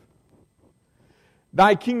live.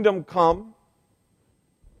 Thy kingdom come.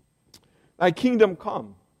 Thy kingdom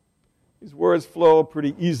come. These words flow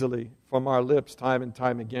pretty easily from our lips time and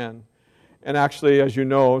time again. And actually, as you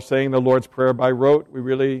know, saying the Lord's Prayer by rote,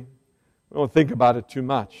 we don't think about it too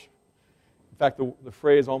much. In fact, the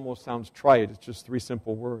phrase almost sounds trite. It's just 3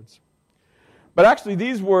 simple words. But actually,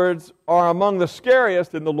 these words are among the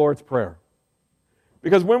scariest in the Lord's Prayer.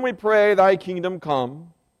 Because when we pray, Thy kingdom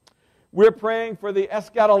come, we're praying for the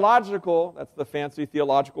eschatological, that's the fancy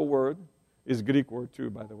theological word, is a Greek word too,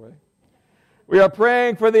 by the way. We are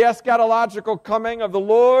praying for the eschatological coming of the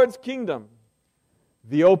Lord's kingdom,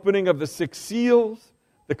 the opening of the 6 seals,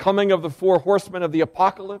 the coming of the 4 horsemen of the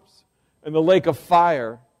apocalypse, and the lake of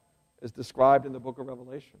fire as described in the book of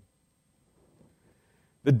Revelation.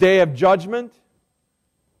 The day of judgment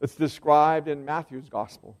that's described in Matthew's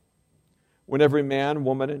gospel, when every man,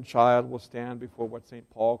 woman, and child will stand before what St.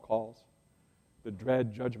 Paul calls the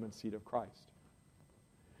dread judgment seat of Christ.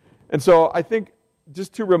 And so I think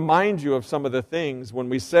just to remind you of some of the things when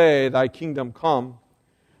we say, Thy kingdom come,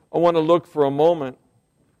 I want to look for a moment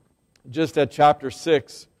just at chapter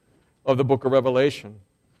 6 of the book of Revelation.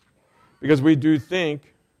 Because we do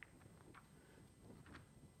think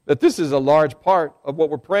that this is a large part of what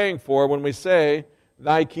we're praying for when we say,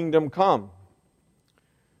 Thy kingdom come.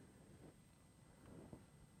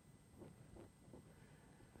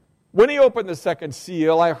 When He opened the 2nd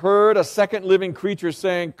seal, I heard a second living creature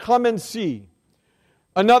saying, Come and see.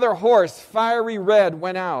 Another horse, fiery red,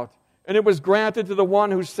 went out, and it was granted to the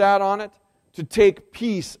one who sat on it to take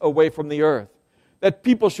peace away from the earth, that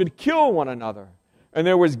people should kill one another, and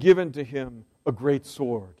there was given to him a great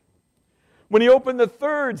sword. When He opened the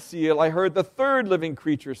 3rd seal, I heard the 3rd living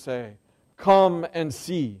creature say, Come and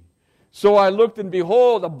see. So I looked, and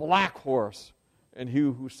behold, a black horse, and he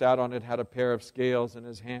who sat on it had a pair of scales in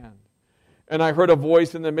his hand. And I heard a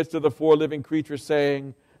voice in the midst of the 4 living creatures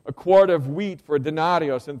saying, a quart of wheat for a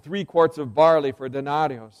denarius, and 3 quarts of barley for a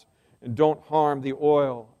denarius, and don't harm the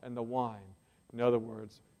oil and the wine. In other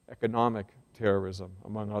words, economic terrorism,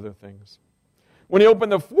 among other things. When He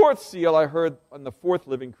opened the 4th seal, I heard the 4th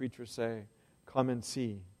living creature say, Come and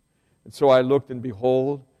see. And so I looked, and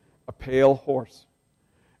behold, a pale horse,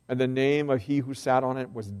 and the name of he who sat on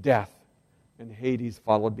it was Death, and Hades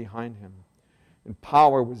followed behind him. And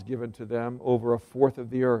power was given to them over 1/4 of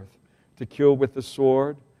the earth, to kill with the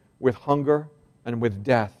sword, with hunger, and with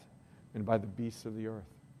death, and by the beasts of the earth.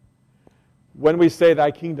 When we say,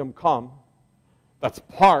 Thy kingdom come, that's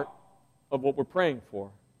part of what we're praying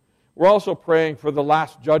for. We're also praying for the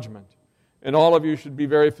last judgment. And all of you should be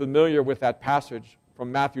very familiar with that passage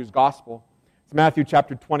from Matthew's Gospel. It's Matthew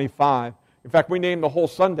chapter 25. In fact, we named the whole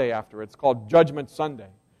Sunday after it. It's called Judgment Sunday.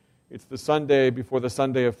 It's the Sunday before the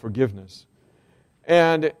Sunday of forgiveness.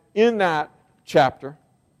 And in that chapter,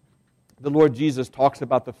 the Lord Jesus talks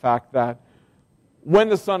about the fact that when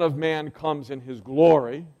the Son of Man comes in His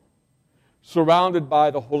glory, surrounded by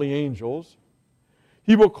the holy angels,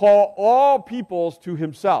 He will call all peoples to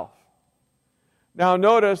Himself. Now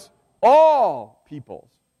notice, all peoples,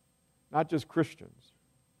 not just Christians,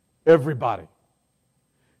 everybody.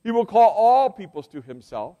 He will call all peoples to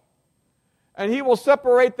Himself, and He will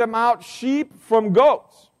separate them out, sheep from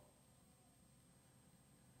goats.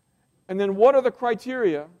 And then what are the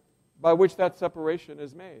criteria by which that separation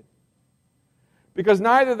is made? Because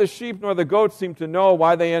neither the sheep nor the goats seem to know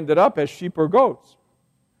why they ended up as sheep or goats.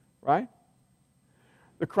 Right?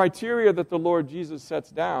 The criteria that the Lord Jesus sets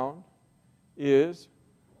down is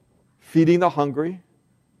feeding the hungry,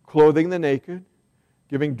 clothing the naked,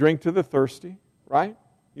 giving drink to the thirsty. Right?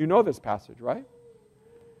 You know this passage, right?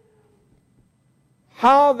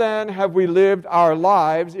 How then have we lived our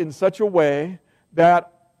lives in such a way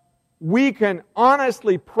that we can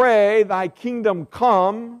honestly pray, "Thy kingdom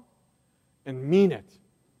come," and mean it?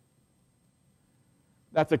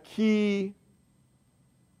 That's a key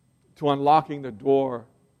to unlocking the door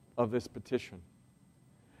of this petition.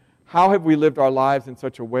 How have we lived our lives in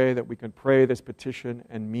such a way that we can pray this petition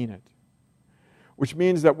and mean it? Which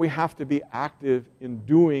means that we have to be active in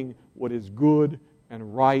doing what is good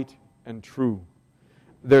and right and true.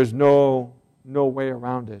 There's no way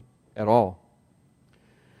around it at all.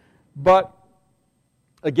 But,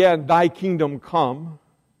 again, "Thy kingdom come."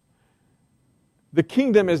 The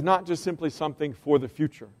kingdom is not just simply something for the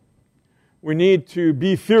future. We need to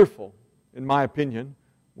be fearful, in my opinion,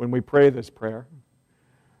 when we pray this prayer.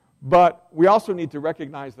 But we also need to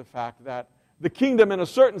recognize the fact that the kingdom, in a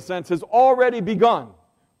certain sense, has already begun,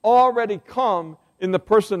 already come in the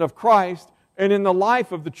person of Christ and in the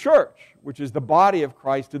life of the church, which is the body of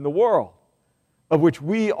Christ in the world, of which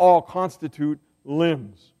we all constitute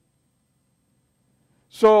limbs.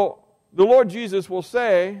 So the Lord Jesus will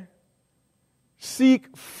say,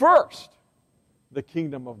 "Seek first the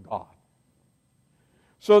kingdom of God."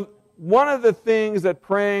 So one of the things that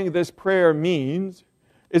praying this prayer means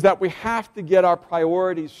is that we have to get our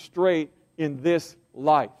priorities straight in this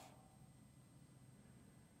life.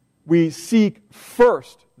 We seek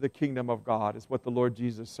first the kingdom of God, is what the Lord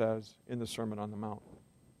Jesus says in the Sermon on the Mount.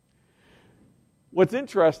 What's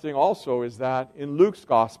interesting also is that in Luke's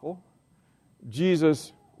gospel,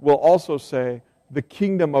 Jesus will also say, "The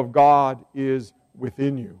kingdom of God is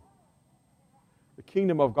within you." The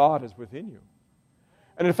kingdom of God is within you.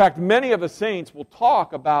 And in fact, many of the saints will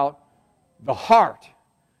talk about the heart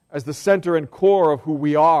as the center and core of who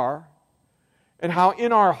we are, and how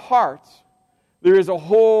in our hearts there is a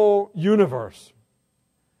whole universe.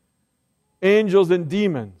 Angels and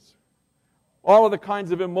demons, all of the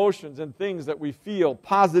kinds of emotions and things that we feel,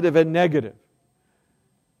 positive and negative.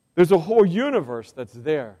 There's a whole universe that's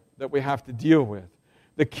there that we have to deal with.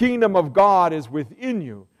 The kingdom of God is within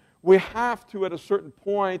you. We have to, at a certain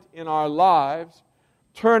point in our lives,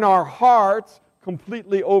 turn our hearts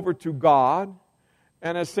completely over to God.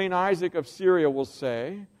 And as St. Isaac of Syria will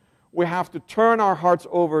say, we have to turn our hearts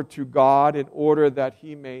over to God in order that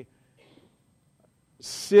He may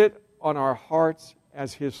sit on our hearts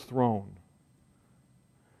as His throne,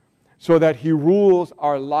 so that He rules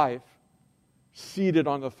our life seated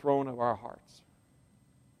on the throne of our hearts.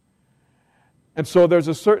 And so there's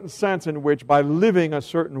a certain sense in which by living a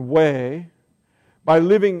certain way, by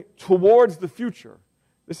living towards the future,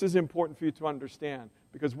 this is important for you to understand,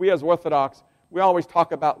 because we as Orthodox, we always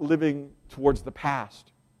talk about living towards the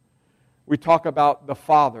past. We talk about the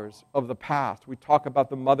fathers of the past. We talk about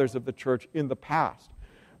the mothers of the church in the past.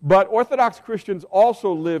 But Orthodox Christians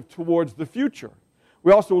also live towards the future.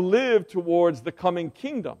 We also live towards the coming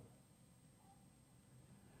kingdom.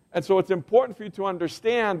 And so it's important for you to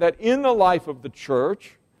understand that in the life of the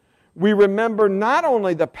church, we remember not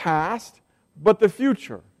only the past, but the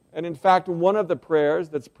future. And in fact, one of the prayers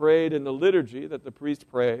that's prayed in the liturgy that the priest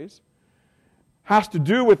prays has to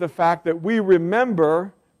do with the fact that we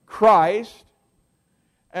remember Christ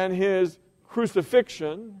and His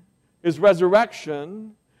crucifixion, His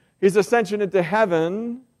resurrection, His ascension into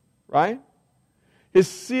heaven, right? His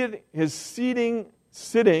sitting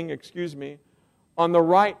on the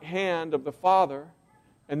right hand of the Father.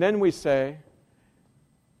 And then we say,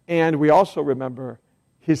 and we also remember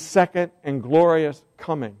His second and glorious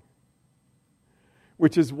coming.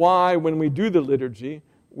 Which is why when we do the liturgy,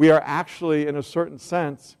 we are actually, in a certain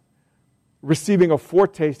sense, receiving a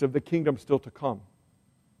foretaste of the kingdom still to come.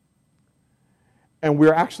 And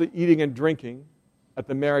we're actually eating and drinking at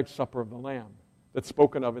the marriage supper of the Lamb that's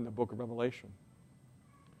spoken of in the book of Revelation.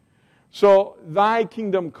 So, Thy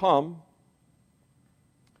kingdom come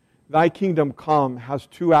has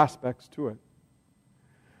two aspects to it.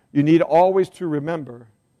 You need always to remember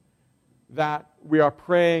that we are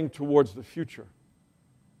praying towards the future.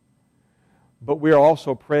 But we are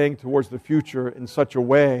also praying towards the future in such a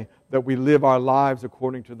way that we live our lives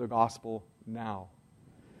according to the gospel now.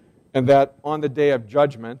 And that on the day of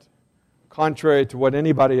judgment, contrary to what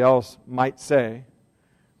anybody else might say,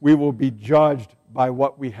 we will be judged by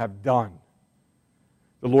what we have done.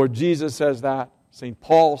 The Lord Jesus says that. St.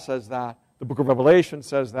 Paul says that. The book of Revelation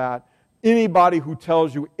says that. Anybody who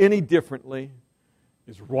tells you any differently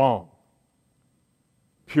is wrong.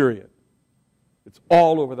 Period. It's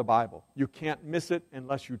all over the Bible. You can't miss it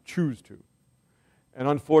unless you choose to. And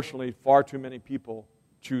unfortunately, far too many people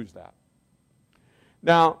choose that.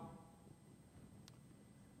 Now,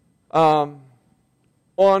 on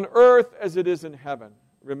earth as it is in heaven,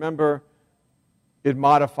 remember, it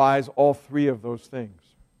modifies all three of those things,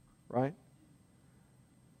 right?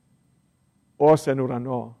 Os en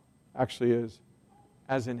urano actually is,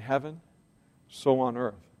 as in heaven, so on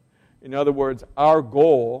earth. In other words, our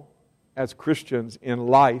goal as Christians in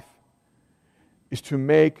life is to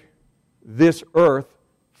make this earth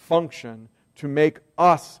function, to make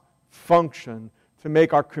us function, to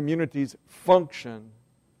make our communities function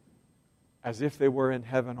as if they were in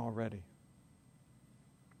heaven already.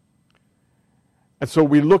 And so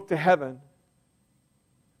we look to heaven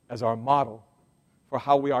as our model for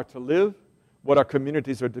how we are to live, what our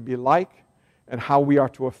communities are to be like, and how we are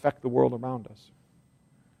to affect the world around us.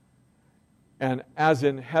 And as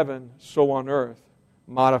in heaven, so on earth,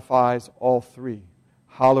 modifies all three.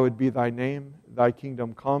 Hallowed be thy name, thy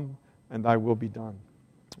kingdom come, and thy will be done.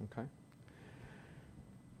 Okay?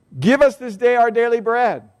 Give us this day our daily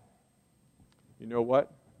bread. You know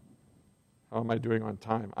what? How am I doing on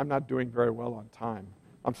time? I'm not doing very well on time.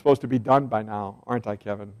 I'm supposed to be done by now, aren't I,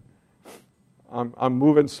 Kevin? I'm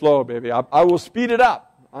moving slow, baby. I will speed it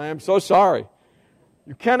up. I am so sorry.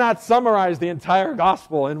 You cannot summarize the entire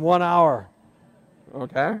gospel in 1 hour.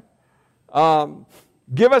 Okay?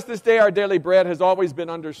 Give us this day our daily bread has always been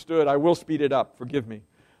understood. I will speed it up. Forgive me.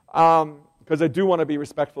 Because I do want to be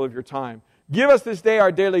respectful of your time. Give us this day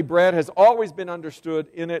our daily bread has always been understood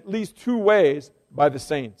in at least two ways by the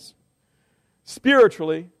saints.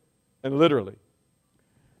 Spiritually and literally.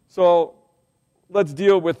 So let's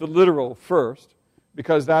deal with the literal first,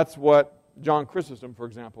 because that's what John Chrysostom, for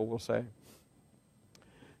example, will say.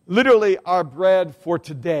 Literally, our bread for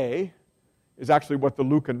today is actually what the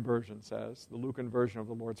Lucan version says, the Lucan version of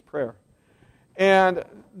the Lord's Prayer. And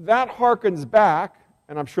that harkens back,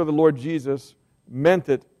 and I'm sure the Lord Jesus meant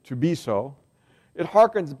it to be so, it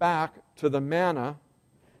harkens back to the manna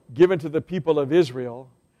given to the people of Israel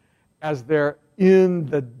as they're in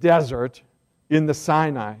the desert, in the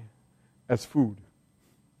Sinai, as food.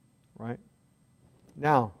 Right?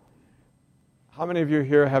 Now, how many of you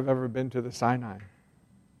here have ever been to the Sinai?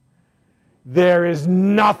 There is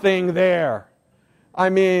nothing there. I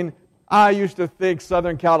mean, I used to think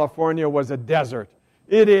Southern California was a desert.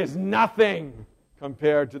 It is nothing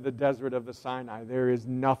compared to the desert of the Sinai. There is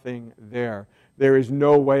nothing there. There is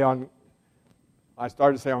no way on, I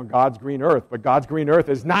started to say on God's green earth, but God's green earth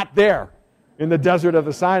is not there in the desert of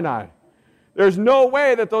the Sinai. There's no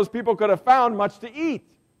way that those people could have found much to eat.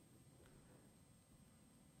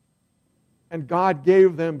 And God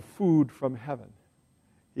gave them food from heaven.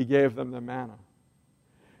 He gave them the manna.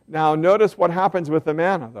 Now, notice what happens with the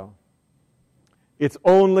manna, though. It's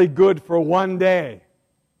only good for one day,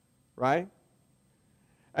 right?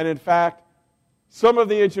 And in fact, some of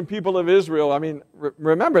the ancient people of Israel, I mean,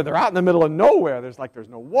 remember, they're out in the middle of nowhere. There's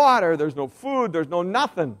no water, there's no food, there's no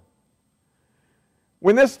nothing.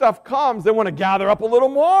 When this stuff comes, they want to gather up a little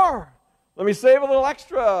more. Let me save a little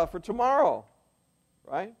extra for tomorrow,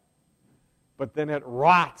 right? But then it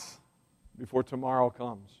rots before tomorrow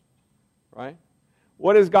comes, right?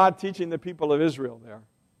 What is God teaching the people of Israel there?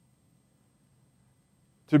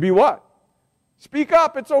 To be what? Speak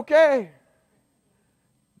up, it's okay.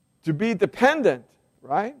 To be dependent,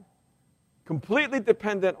 right? Completely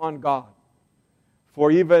dependent on God for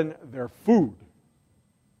even their food.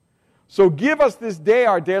 So give us this day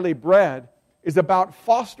our daily bread is about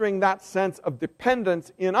fostering that sense of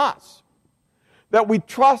dependence in us. That we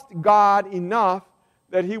trust God enough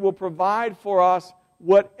that He will provide for us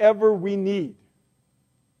whatever we need.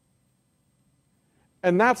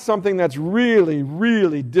 And that's something that's really,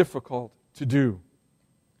 really difficult to do.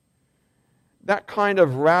 That kind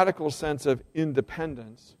of radical sense of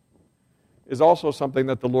independence is also something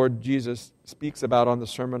that the Lord Jesus speaks about on the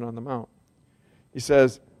Sermon on the Mount. He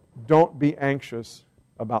says, don't be anxious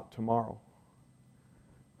about tomorrow.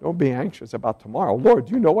 Don't be anxious about tomorrow. Lord,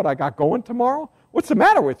 do you know what I got going tomorrow? What's the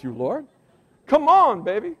matter with you, Lord? Come on,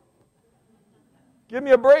 baby. Give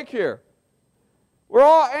me a break here. We're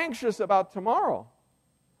all anxious about tomorrow.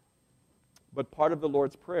 But part of the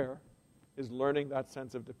Lord's Prayer is learning that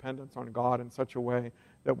sense of dependence on God in such a way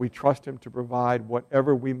that we trust Him to provide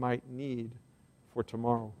whatever we might need for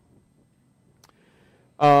tomorrow.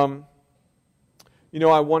 I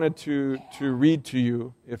wanted to read to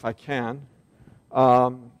you, if I can,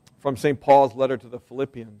 from St. Paul's letter to the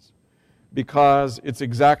Philippians, because it's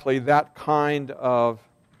exactly that kind of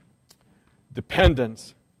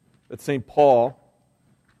dependence that St. Paul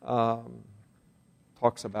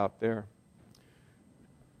talks about there.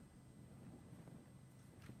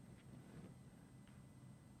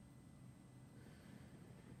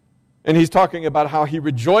 And he's talking about how he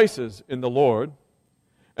rejoices in the Lord.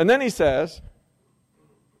 And then he says,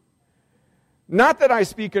 not that I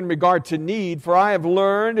speak in regard to need, for I have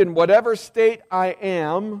learned in whatever state I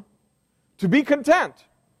am to be content.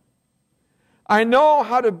 I know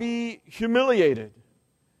how to be humiliated,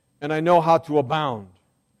 and I know how to abound.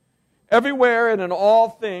 Everywhere and in all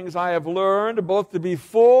things I have learned both to be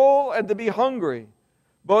full and to be hungry,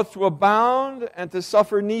 both to abound and to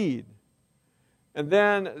suffer need. And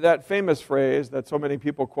then that famous phrase that so many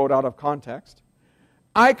people quote out of context,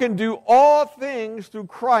 I can do all things through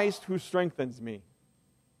Christ who strengthens me.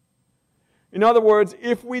 In other words,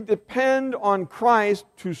 if we depend on Christ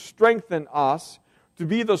to strengthen us, to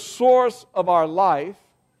be the source of our life,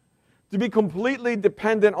 to be completely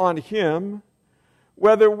dependent on Him,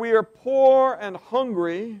 whether we are poor and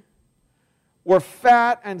hungry, or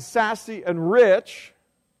fat and sassy and rich,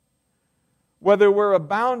 whether we're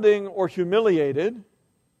abounding or humiliated,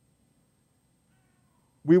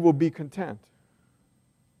 we will be content.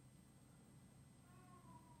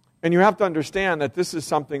 And you have to understand that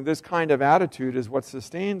this kind of attitude is what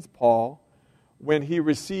sustains Paul when he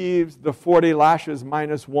receives the 40 lashes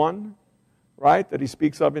minus 1, right, that he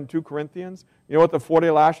speaks of in 2 Corinthians. You know what the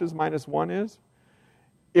 40 lashes minus 1 is?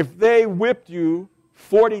 If they whipped you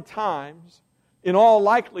 40 times, in all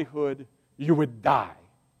likelihood, you would die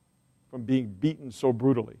from being beaten so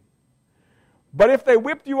brutally. But if they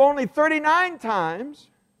whipped you only 39 times,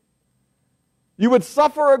 you would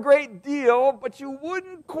suffer a great deal, but you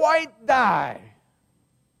wouldn't quite die.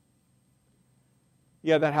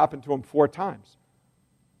 Yeah, that happened to him 4 times.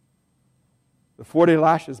 The 40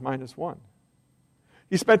 lashes minus 1.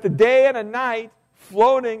 He spent a day and a night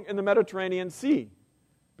floating in the Mediterranean Sea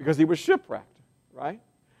because he was shipwrecked, right?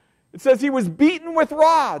 It says he was beaten with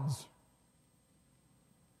rods.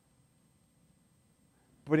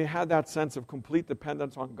 But he had that sense of complete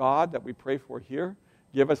dependence on God that we pray for here.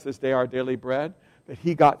 Give us this day our daily bread. That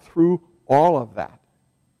he got through all of that.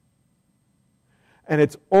 And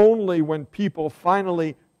it's only when people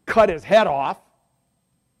finally cut his head off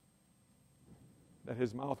that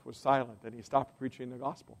his mouth was silent and he stopped preaching the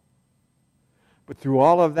gospel. But through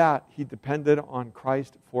all of that, he depended on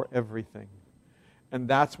Christ for everything. And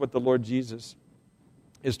that's what the Lord Jesus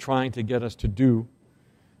is trying to get us to do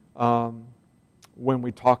when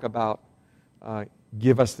we talk about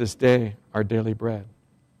give us this day our daily bread.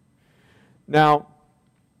 Now,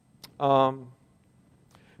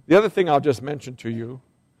 the other thing I'll just mention to you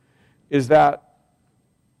is that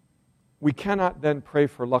we cannot then pray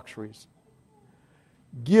for luxuries.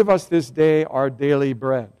 Give us this day our daily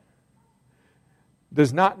bread.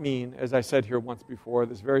 Does not mean, as I said here once before,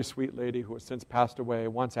 this very sweet lady who has since passed away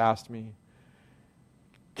once asked me,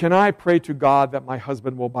 can I pray to God that my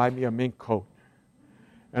husband will buy me a mink coat?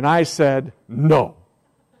 And I said, no.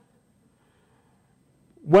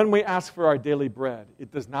 When we ask for our daily bread,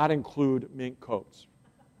 it does not include mink coats.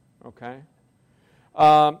 Okay?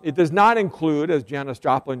 It does not include, as Janis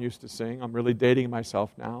Joplin used to sing, I'm really dating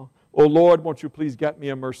myself now, oh Lord, won't you please get me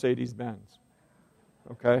a Mercedes-Benz?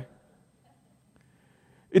 Okay?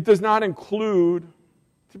 It does not include,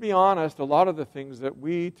 to be honest, a lot of the things that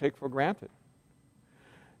we take for granted.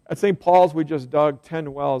 At St. Paul's, we just dug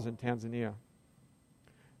 10 wells in Tanzania.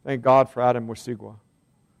 Thank God for Adam Musigwa.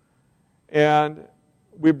 And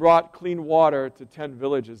we brought clean water to 10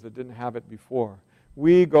 villages that didn't have it before.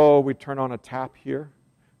 We turn on a tap here,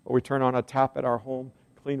 or we turn on a tap at our home.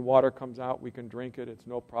 Clean water comes out, we can drink it, it's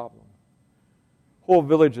no problem. Whole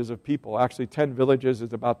villages of people, actually 10 villages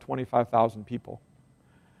is about 25,000 people,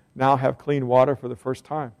 now have clean water for the first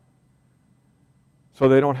time. So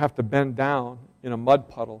they don't have to bend down in a mud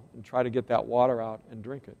puddle and try to get that water out and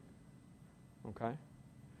drink it. Okay?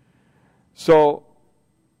 So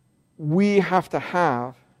we have to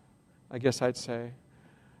have, I guess I'd say,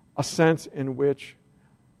 a sense in which,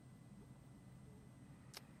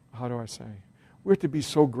 how do I say? We're to be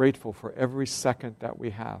so grateful for every second that we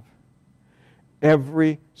have.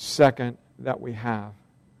 Every second that we have.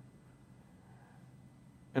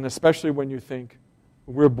 And especially when you think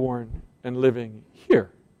we're born and living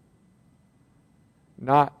here.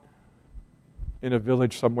 Not in a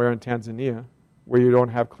village somewhere in Tanzania where you don't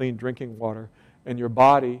have clean drinking water and your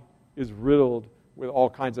body is riddled with all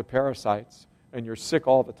kinds of parasites and you're sick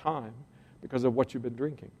all the time because of what you've been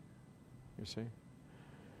drinking. You see?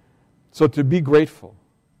 So to be grateful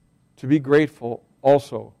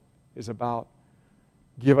also is about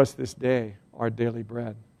give us this day our daily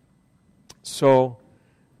bread. So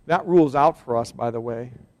that rules out for us, by the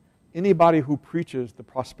way, anybody who preaches the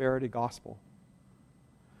prosperity gospel.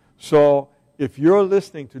 So if you're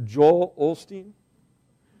listening to Joel Osteen,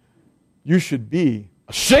 you should be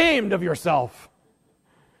ashamed of yourself.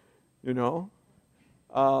 There's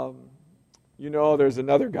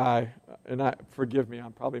another guy, and forgive me,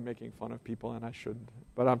 I'm probably making fun of people, and I shouldn't,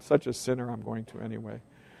 but I'm such a sinner, I'm going to anyway.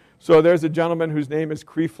 So there's a gentleman whose name is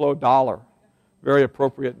Creflo Dollar. Very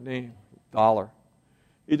appropriate name, Dollar.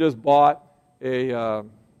 He just bought a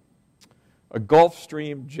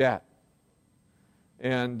Gulfstream jet.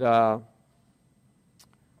 And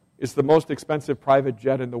it's the most expensive private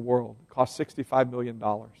jet in the world. It costs $65 million.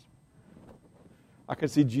 I can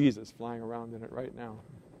see Jesus flying around in it right now.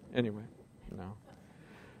 Anyway, no.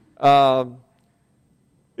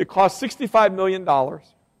 It costs $65 million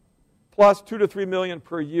plus $2 to $3 million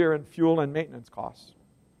per year in fuel and maintenance costs.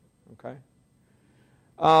 Okay?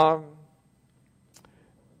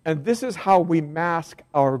 And this is how we mask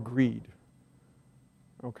our greed.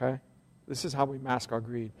 Okay? This is how we mask our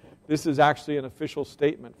greed. This is actually an official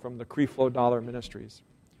statement from the Creflo Dollar Ministries.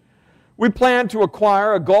 We plan to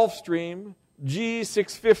acquire a Gulfstream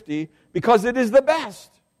G650 because it is the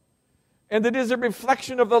best. And it is a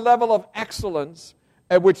reflection of the level of excellence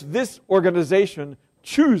at which this organization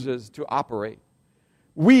chooses to operate.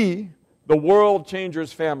 We, the World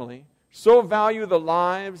Changers family, so value the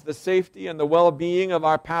lives, the safety, and the well-being of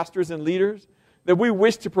our pastors and leaders that we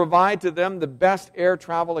wish to provide to them the best air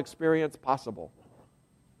travel experience possible.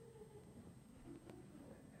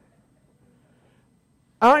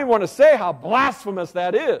 I don't even want to say how blasphemous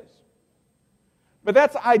that is. But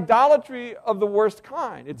that's idolatry of the worst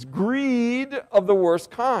kind. It's greed of the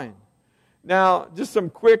worst kind. Now, just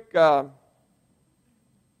some quick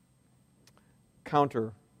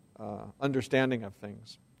counter understanding of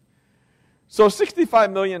things. So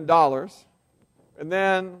 $65 million, and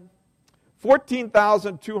then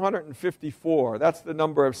 14,254. That's the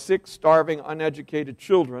number of sick, starving, uneducated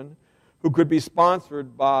children who could be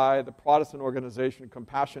sponsored by the Protestant organization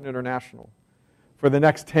Compassion International for the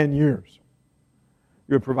next 10 years.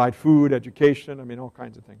 You would provide food, education, all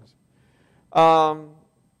kinds of things.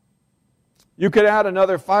 You could add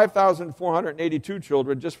another 5,482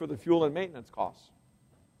 children just for the fuel and maintenance costs.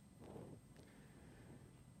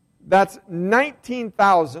 That's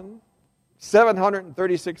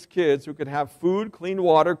 19,736 kids who could have food, clean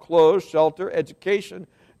water, clothes, shelter, education,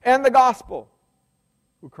 and the gospel,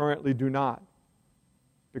 who currently do not,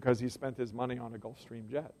 because he spent his money on a Gulfstream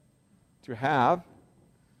jet, to have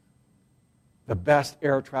the best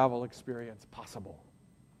air travel experience possible.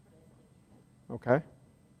 Okay?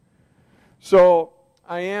 So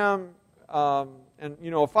I am,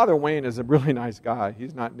 Father Wayne is a really nice guy.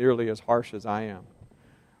 He's not nearly as harsh as I am.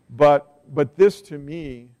 But this to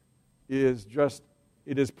me is just,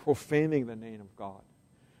 it is profaning the name of God.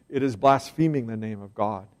 It is blaspheming the name of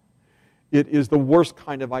God. It is the worst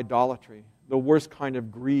kind of idolatry, the worst kind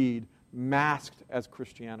of greed masked as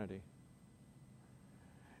Christianity.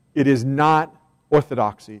 It is not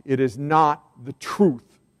orthodoxy. It is not the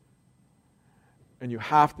truth. And you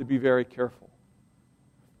have to be very careful.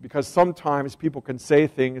 Because sometimes people can say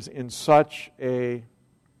things in such a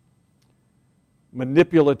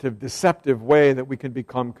manipulative, deceptive way that we can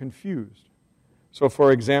become confused. So,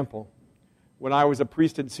 for example, when I was a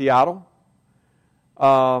priest in Seattle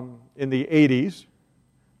in the 80s,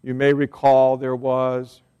 you may recall there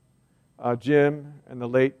was Jim and the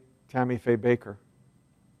late Tammy Faye Baker.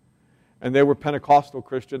 And they were Pentecostal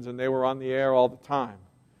Christians, and they were on the air all the time.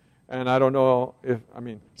 And I don't know if,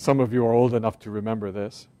 some of you are old enough to remember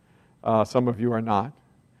this. Some of you are not.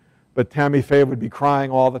 But Tammy Faye would be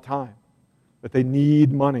crying all the time that they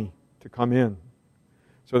need money to come in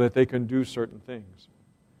so that they can do certain things.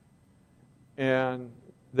 And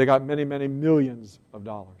they got many, many millions of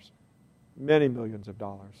dollars. Many millions of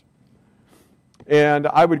dollars. And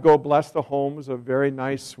I would go bless the homes of very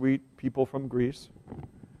nice, sweet people from Greece.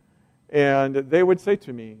 And they would say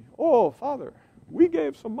to me, "Oh, Father, we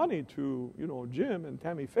gave some money to, Jim and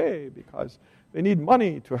Tammy Faye because they need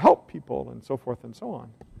money to help people," and so forth and so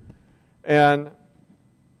on. And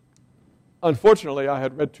unfortunately, I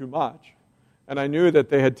had read too much, and I knew that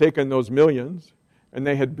they had taken those millions and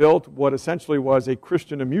they had built what essentially was a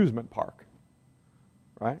Christian amusement park,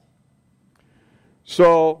 right?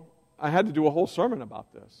 So I had to do a whole sermon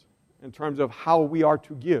about this in terms of how we are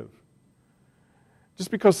to give. Just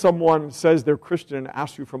because someone says they're Christian and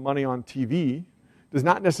asks you for money on TV does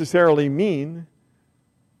not necessarily mean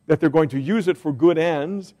that they're going to use it for good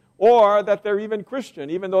ends or that they're even Christian,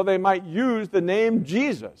 even though they might use the name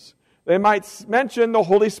Jesus. They might mention the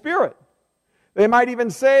Holy Spirit. They might even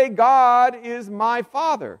say, God is my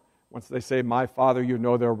Father. Once they say, my Father, you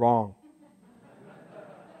know they're wrong.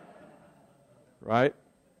 Right?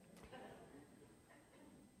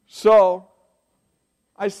 So,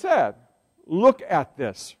 I said, look at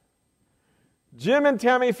this. Jim and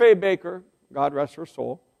Tammy Faye Baker, God rest her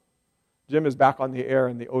soul. Jim is back on the air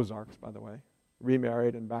in the Ozarks, by the way.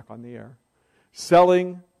 Remarried and back on the air.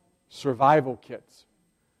 Selling survival kits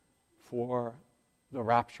for the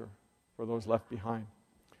rapture, for those left behind.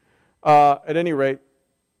 At any rate,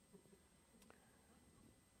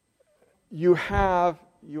 you have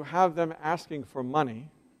them asking for money,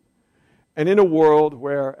 and in a world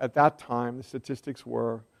where at that time the statistics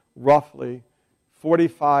were roughly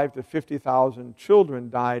 45 to 50,000 children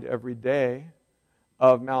died every day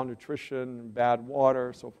of malnutrition, bad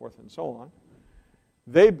water, so forth and so on,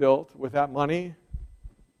 they built, with that money,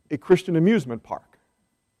 a Christian amusement park.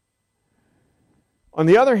 On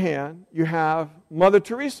the other hand, you have Mother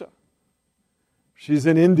Teresa. She's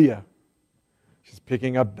in India. She's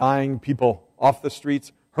picking up dying people off the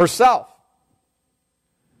streets herself.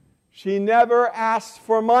 She never asks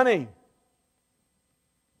for money.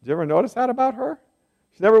 Did you ever notice that about her?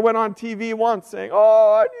 She never went on TV once saying,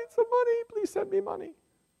 oh, I need some money, please send me money.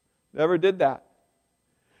 Never did that.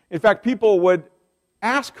 In fact, people would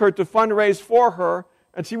ask her to fundraise for her,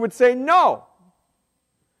 and she would say, no.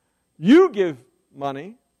 You give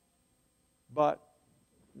money, but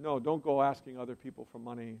no, don't go asking other people for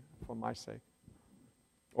money for my sake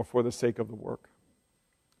or for the sake of the work.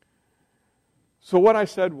 So what I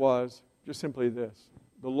said was just simply this.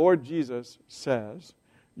 The Lord Jesus says,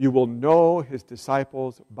 you will know his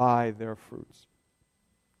disciples by their fruits.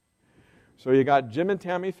 So you got Jim and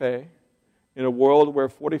Tammy Faye in a world where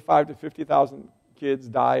 45 to 50,000 kids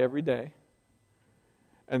die every day.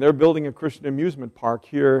 And they're building a Christian amusement park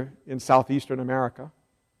here in southeastern America.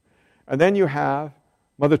 And then you have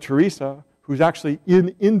Mother Teresa, who's actually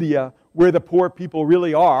in India, where the poor people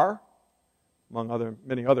really are, among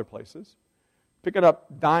many other places, picking up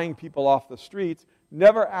dying people off the streets,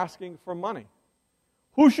 never asking for money.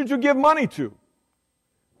 Who should you give money to?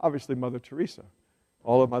 Obviously, Mother Teresa.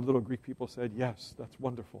 All of my little Greek people said, yes, that's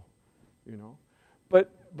wonderful, you know.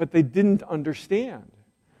 But they didn't understand.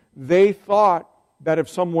 They thought that if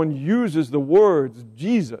someone uses the words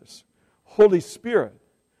Jesus, Holy Spirit,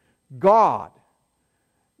 God,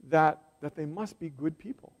 that they must be good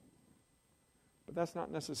people. But that's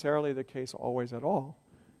not necessarily the case always at all,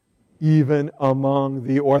 even among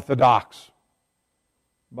the Orthodox,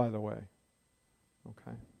 by the way.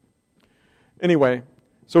 Okay. Anyway,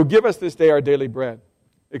 so give us this day our daily bread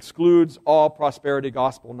excludes all prosperity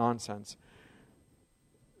gospel nonsense.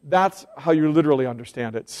 That's how you literally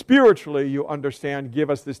understand it. Spiritually, you understand, give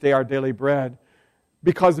us this day our daily bread,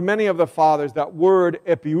 because many of the fathers, that word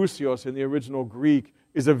epiousios in the original Greek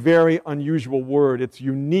is a very unusual word. It's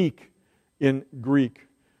unique in Greek,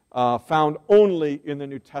 found only in the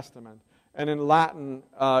New Testament. And in Latin,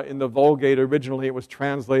 in the Vulgate, originally it was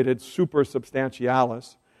translated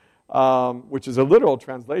supersubstantialis, which is a literal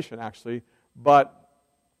translation, actually, but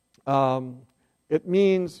it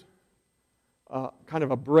means kind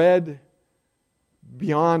of a bread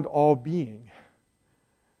beyond all being,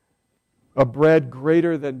 a bread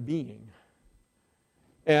greater than being.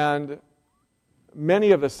 And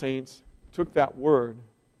many of the saints took that word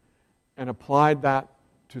and applied that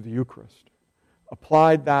to the Eucharist,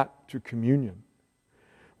 applied that to communion,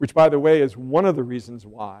 which, by the way, is one of the reasons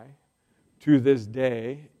why, to this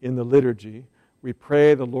day, in the liturgy, we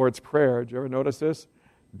pray the Lord's Prayer. Did you ever notice this?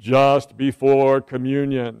 Just before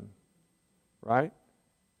communion. Right?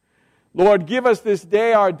 Lord, give us this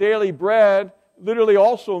day our daily bread, literally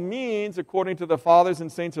also means, according to the fathers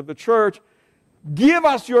and saints of the church, give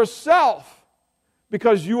us yourself,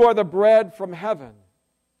 because you are the bread from heaven.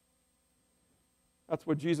 That's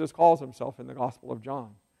what Jesus calls himself in the Gospel of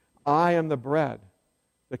John. I am the bread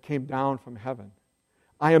that came down from heaven.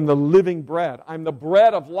 I am the living bread. I'm the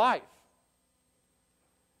bread of life.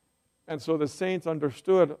 And so the saints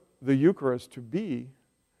understood the Eucharist to be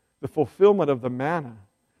the fulfillment of the manna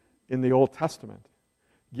in the Old Testament,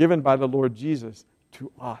 given by the Lord Jesus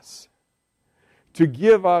to us. To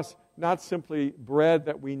give us not simply bread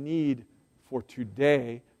that we need for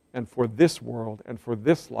today and for this world and for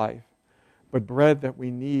this life, but bread that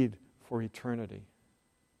we need for eternity.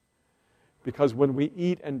 Because when we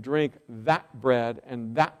eat and drink that bread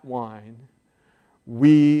and that wine,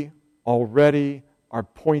 we already are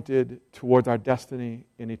pointed towards our destiny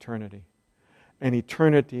in eternity. And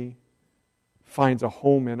eternity finds a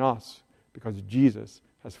home in us because Jesus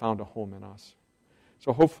has found a home in us.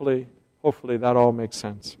 So hopefully that all makes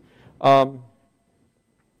sense.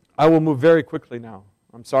 I will move very quickly now.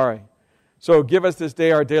 I'm sorry. So give us this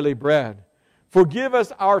day our daily bread. Forgive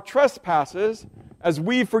us our trespasses as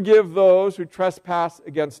we forgive those who trespass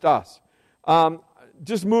against us.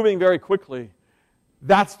 Just moving very quickly.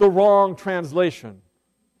 That's the wrong translation.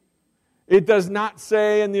 It does not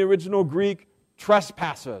say in the original Greek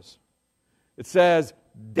trespasses. It says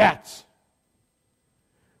debts.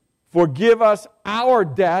 Forgive us our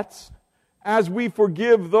debts as we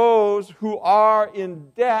forgive those who are in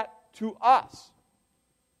debt to us.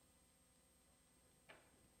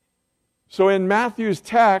 So in Matthew's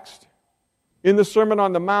text, in the Sermon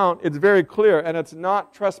on the Mount, it's very clear, and it's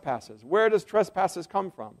not trespasses. Where does trespasses come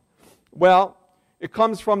from? Well, it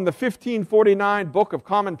comes from the 1549 Book of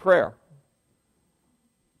Common Prayer.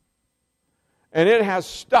 And it has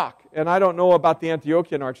stuck, and I don't know about the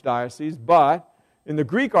Antiochian Archdiocese, but in the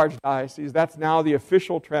Greek Archdiocese, that's now the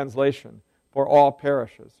official translation for all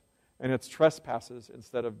parishes. And it's trespasses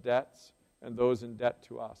instead of debts and those in debt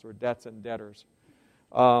to us, or debts and debtors.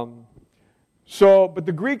 But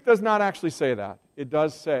the Greek does not actually say that. It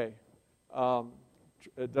does say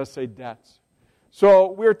debts.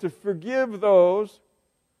 So we're to forgive those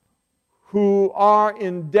who are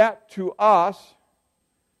in debt to us,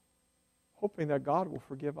 hoping that God will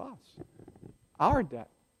forgive us our debt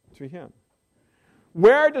to Him.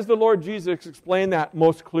 Where does the Lord Jesus explain that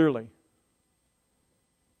most clearly?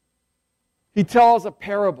 He tells a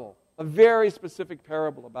parable, a very specific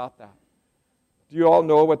parable about that. Do you all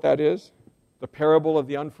know what that is? The parable of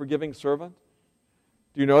the unforgiving servant?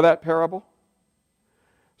 Do you know that parable?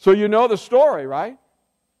 So you know the story, right?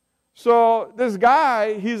 So this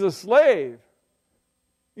guy, he's a slave.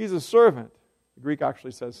 He's a servant. The Greek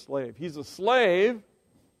actually says slave. He's a slave.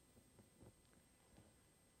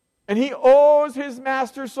 And he owes his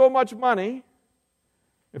master so much money.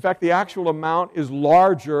 In fact, the actual amount is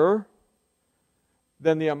larger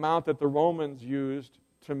than the amount that the Romans used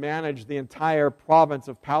to manage the entire province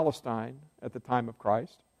of Palestine at the time of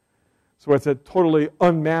Christ. So it's a totally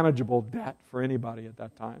unmanageable debt for anybody at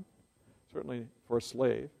that time, certainly for a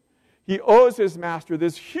slave. He owes his master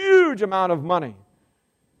this huge amount of money.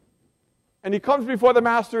 And he comes before the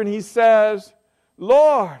master and he says,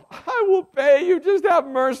 "Lord, I will pay you, just have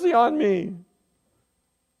mercy on me."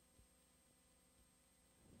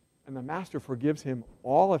 And the master forgives him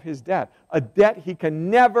all of his debt, a debt he can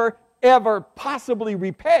never, ever possibly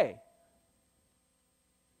repay.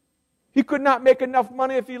 He could not make enough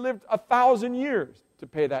money if he lived 1,000 years to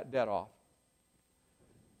pay that debt off.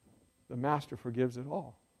 The master forgives it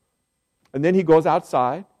all. And then he goes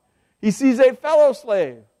outside. He sees a fellow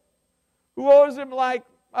slave who owes him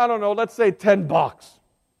let's say $10.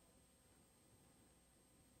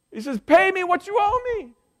 He says, "Pay me what you owe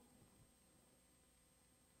me."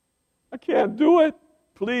 "I can't do it.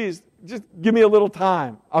 Please, just give me a little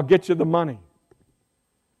time. I'll get you the money."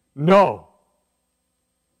 "No.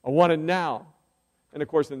 I want it now." And of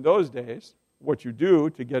course, in those days, what you do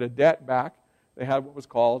to get a debt back, they had what was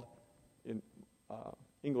called, in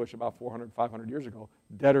English about 400, 500 years ago,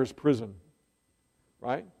 debtor's prison.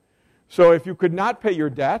 Right? So if you could not pay your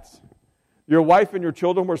debts, your wife and your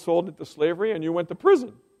children were sold into slavery and you went to prison.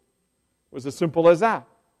 It was as simple as that.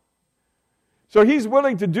 So he's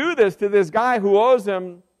willing to do this to this guy who owes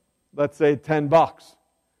him, let's say, $10,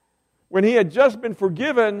 when he had just been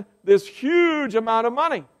forgiven this huge amount of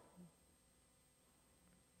money.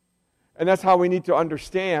 And that's how we need to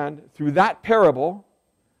understand, through that parable,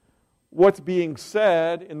 what's being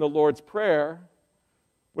said in the Lord's Prayer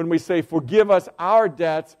when we say, "Forgive us our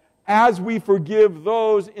debts as we forgive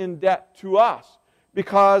those in debt to us."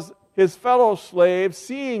 Because his fellow slaves,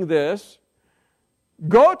 seeing this,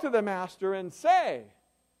 go to the master and say,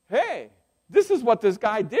 "Hey, this is what this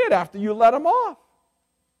guy did after you let him off."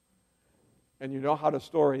 And you know how the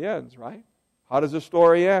story ends, right? How does the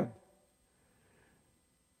story end?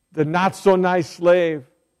 The not-so-nice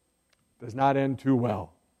slave does not end too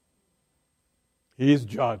well. He's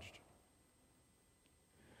judged.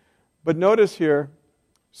 But notice here,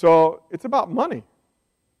 so it's about money.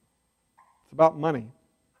 It's about money.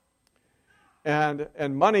 And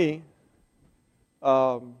money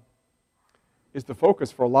is the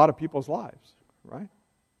focus for a lot of people's lives, right?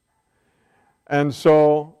 And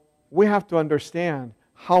so we have to understand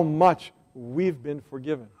how much we've been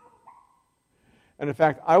forgiven. And in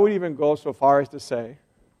fact, I would even go so far as to say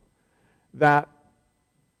that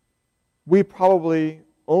we probably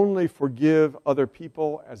only forgive other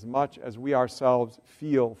people as much as we ourselves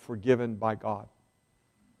feel forgiven by God.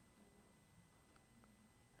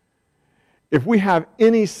 If we have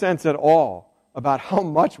any sense at all about how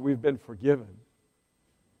much we've been forgiven,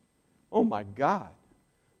 oh my God,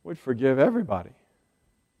 we'd forgive everybody.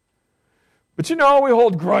 But you know, we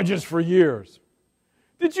hold grudges for years.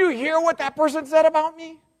 Did you hear what that person said about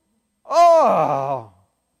me? Oh!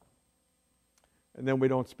 And then we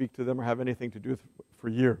don't speak to them or have anything to do with for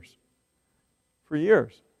years. For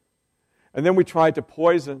years. And then we try to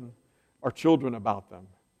poison our children about them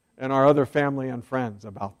and our other family and friends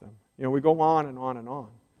about them. You know, we go on and on and on.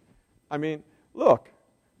 I mean, look,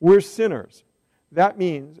 we're sinners. That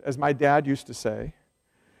means, as my dad used to say,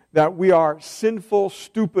 that we are sinful,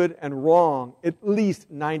 stupid, and wrong at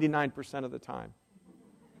least 99% of the time.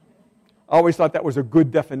 I always thought that was a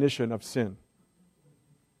good definition of sin.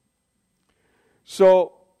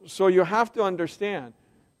 So you have to understand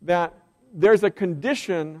that there's a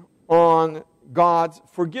condition on God's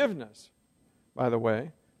forgiveness, by the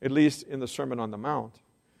way, at least in the Sermon on the Mount.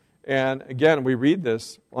 And again, we read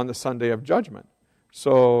this on the Sunday of Judgment.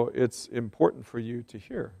 So it's important for you to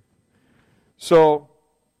hear. So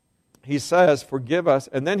he says, forgive us,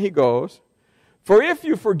 and then he goes, for if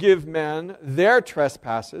you forgive men their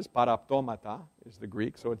trespasses, paraptomata is the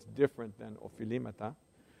Greek, so it's different than ophilimata.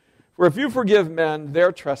 For if you forgive men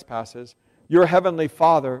their trespasses, your heavenly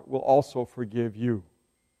Father will also forgive you.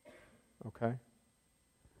 Okay?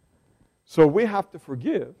 So we have to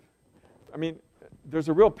forgive. I mean, there's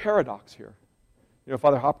a real paradox here. You know,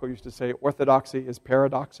 Father Hopko used to say, orthodoxy is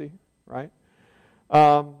paradoxy, right?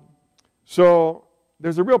 So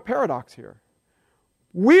there's a real paradox here.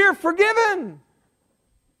 We're forgiven!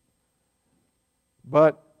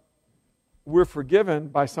 But we're forgiven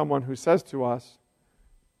by someone who says to us,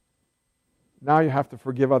 now you have to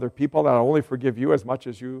forgive other people. That'll only forgive you as much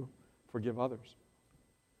as you forgive others.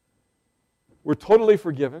 We're totally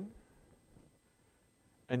forgiven.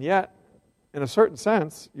 And yet, in a certain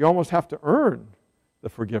sense, you almost have to earn the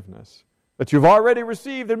forgiveness that you've already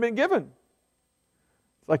received and been given.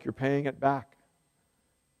 It's like you're paying it back,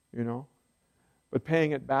 you know. But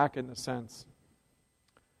paying it back in the sense,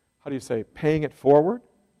 how do you say, paying it forward?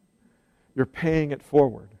 You're paying it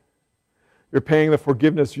forward. You're paying the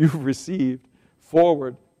forgiveness you've received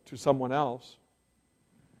forward to someone else.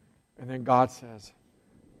 And then God says,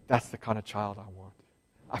 that's the kind of child I want.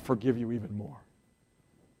 I forgive you even more.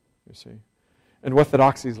 You see? And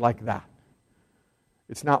orthodoxy is like that.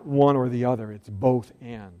 It's not one or the other. It's both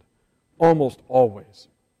and. Almost always.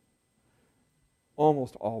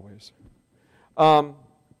 Almost always.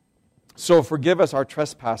 So forgive us our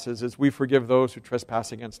trespasses as we forgive those who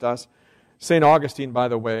trespass against us. St. Augustine, by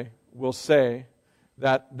the way, will say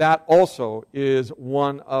that also is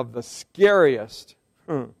one of the scariest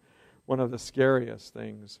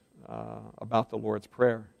things about the Lord's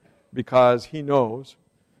Prayer, because he knows,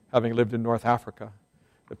 having lived in North Africa,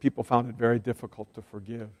 that people found it very difficult to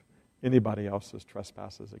forgive anybody else's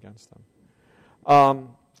trespasses against them.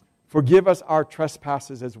 Forgive us our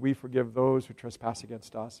trespasses as we forgive those who trespass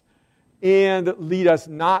against us. And lead us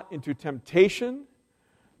not into temptation,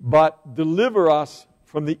 but deliver us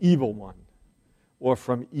from the evil one, or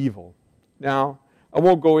from evil. Now, I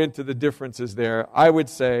won't go into the differences there. I would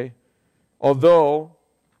say, although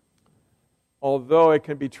it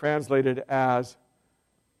can be translated as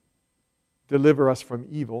deliver us from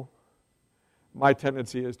evil, my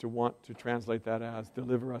tendency is to want to translate that as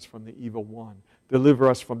deliver us from the evil one, deliver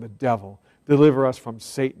us from the devil, deliver us from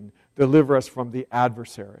Satan, deliver us from the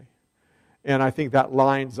adversary. And I think that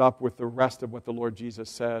lines up with the rest of what the Lord Jesus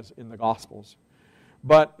says in the Gospels.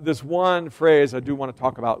 But this one phrase I do want to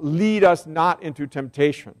talk about, lead us not into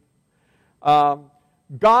temptation.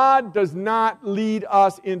 God does not lead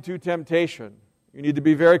us into temptation. You need to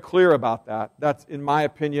be very clear about that. That's, in my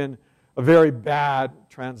opinion, a very bad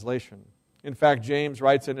translation. In fact, James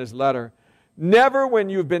writes in his letter, never when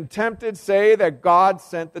you've been tempted say that God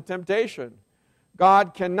sent the temptation.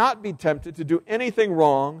 God cannot be tempted to do anything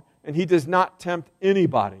wrong, and he does not tempt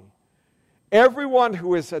anybody. Everyone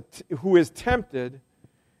who is tempted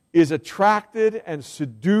is attracted and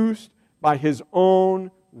seduced by his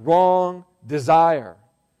own wrong desire.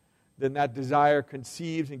 Then that desire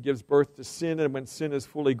conceives and gives birth to sin, and when sin is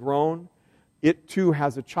fully grown, it too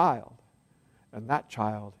has a child, and that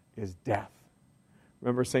child is death.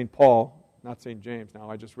 Remember St. Paul, not St. James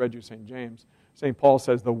now, I just read you St. James. St. Paul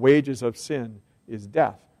says the wages of sin is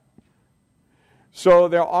death. So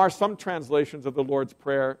there are some translations of the Lord's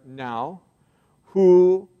Prayer now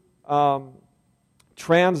who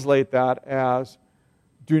translate that as,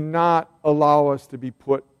 do not allow us to be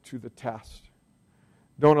put to the test.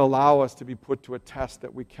 Don't allow us to be put to a test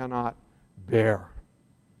that we cannot bear.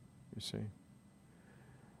 You see.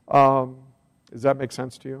 Does that make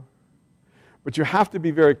sense to you? But you have to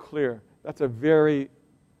be very clear. That's a very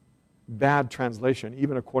bad translation,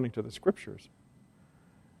 even according to the Scriptures.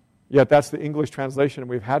 Yet that's the English translation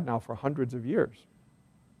we've had now for hundreds of years.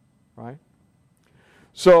 Right?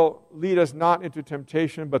 So, lead us not into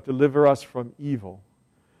temptation, but deliver us from evil.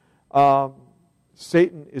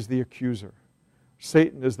 Satan is the accuser.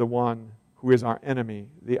 Satan is the one who is our enemy,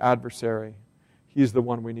 the adversary. He's the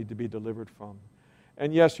one we need to be delivered from.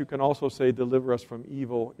 And yes, you can also say deliver us from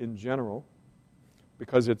evil in general,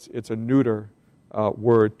 because it's a neuter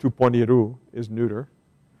word. Tuponiru is neuter.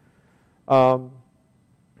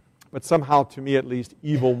 But somehow, to me at least,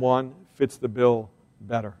 evil one fits the bill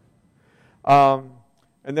better.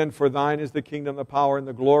 And then, for thine is the kingdom, the power, and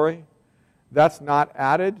the glory. That's not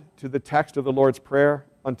added to the text of the Lord's Prayer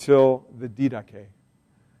until the Didache.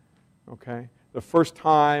 Okay? The first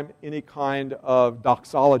time any kind of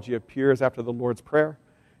doxology appears after the Lord's Prayer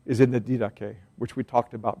is in the Didache, which we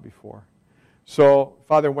talked about before. So,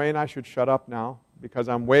 Father Wayne, I should shut up now because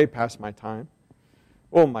I'm way past my time.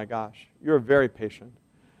 Oh my gosh, you're very patient.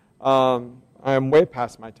 I am way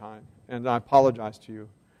past my time, and I apologize to you.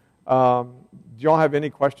 Do y'all have any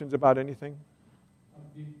questions about anything?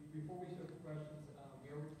 Before we start the questions, we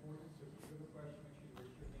are recording, so if you have a question, make sure you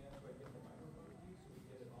raise your hand so I get the microphone to you, so we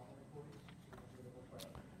get it on the recording, so you can hear the whole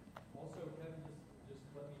question. Also, Kevin, just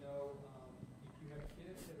let me know if you have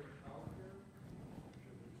kids that are in childcare. I'm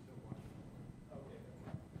sure they're still watching. Okay,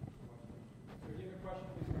 that's fine. So if you have a question,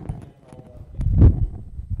 please raise your hand, and I'll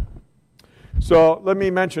So let me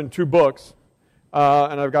mention two books,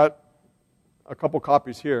 and I've got a couple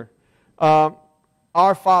copies here.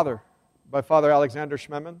 Our Father, by Father Alexander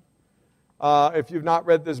Schmemann. If you've not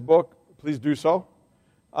read this book, please do so.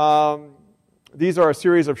 These are a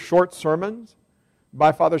series of short sermons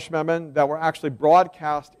by Father Schmemann that were actually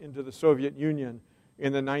broadcast into the Soviet Union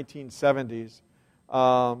in the 1970s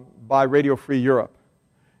by Radio Free Europe.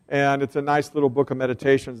 And it's a nice little book of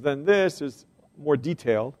meditations. Then this is more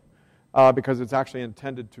detailed because it's actually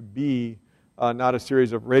intended to be not a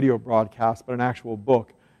series of radio broadcasts, but an actual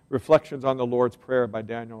book, Reflections on the Lord's Prayer by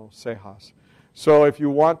Daniel Sejas. So if you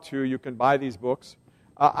want to, you can buy these books.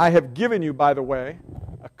 I have given you, by the way,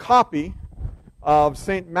 a copy of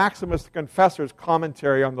St. Maximus the Confessor's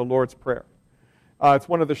commentary on the Lord's Prayer. It's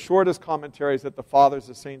one of the shortest commentaries that the Fathers,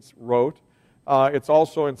 the Saints, wrote. It's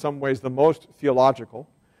also, in some ways, the most theological.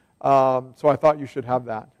 So I thought you should have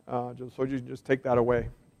that. So you can just take that away.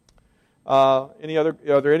 Are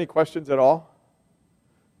there any questions at all?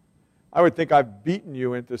 I would think I've beaten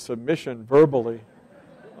you into submission verbally.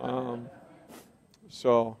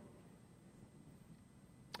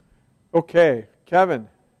 Okay, Kevin.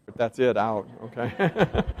 That's it, out. Okay.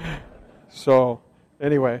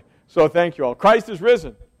 Anyway, thank you all. Christ is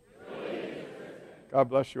risen. God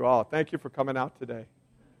bless you all. Thank you for coming out today.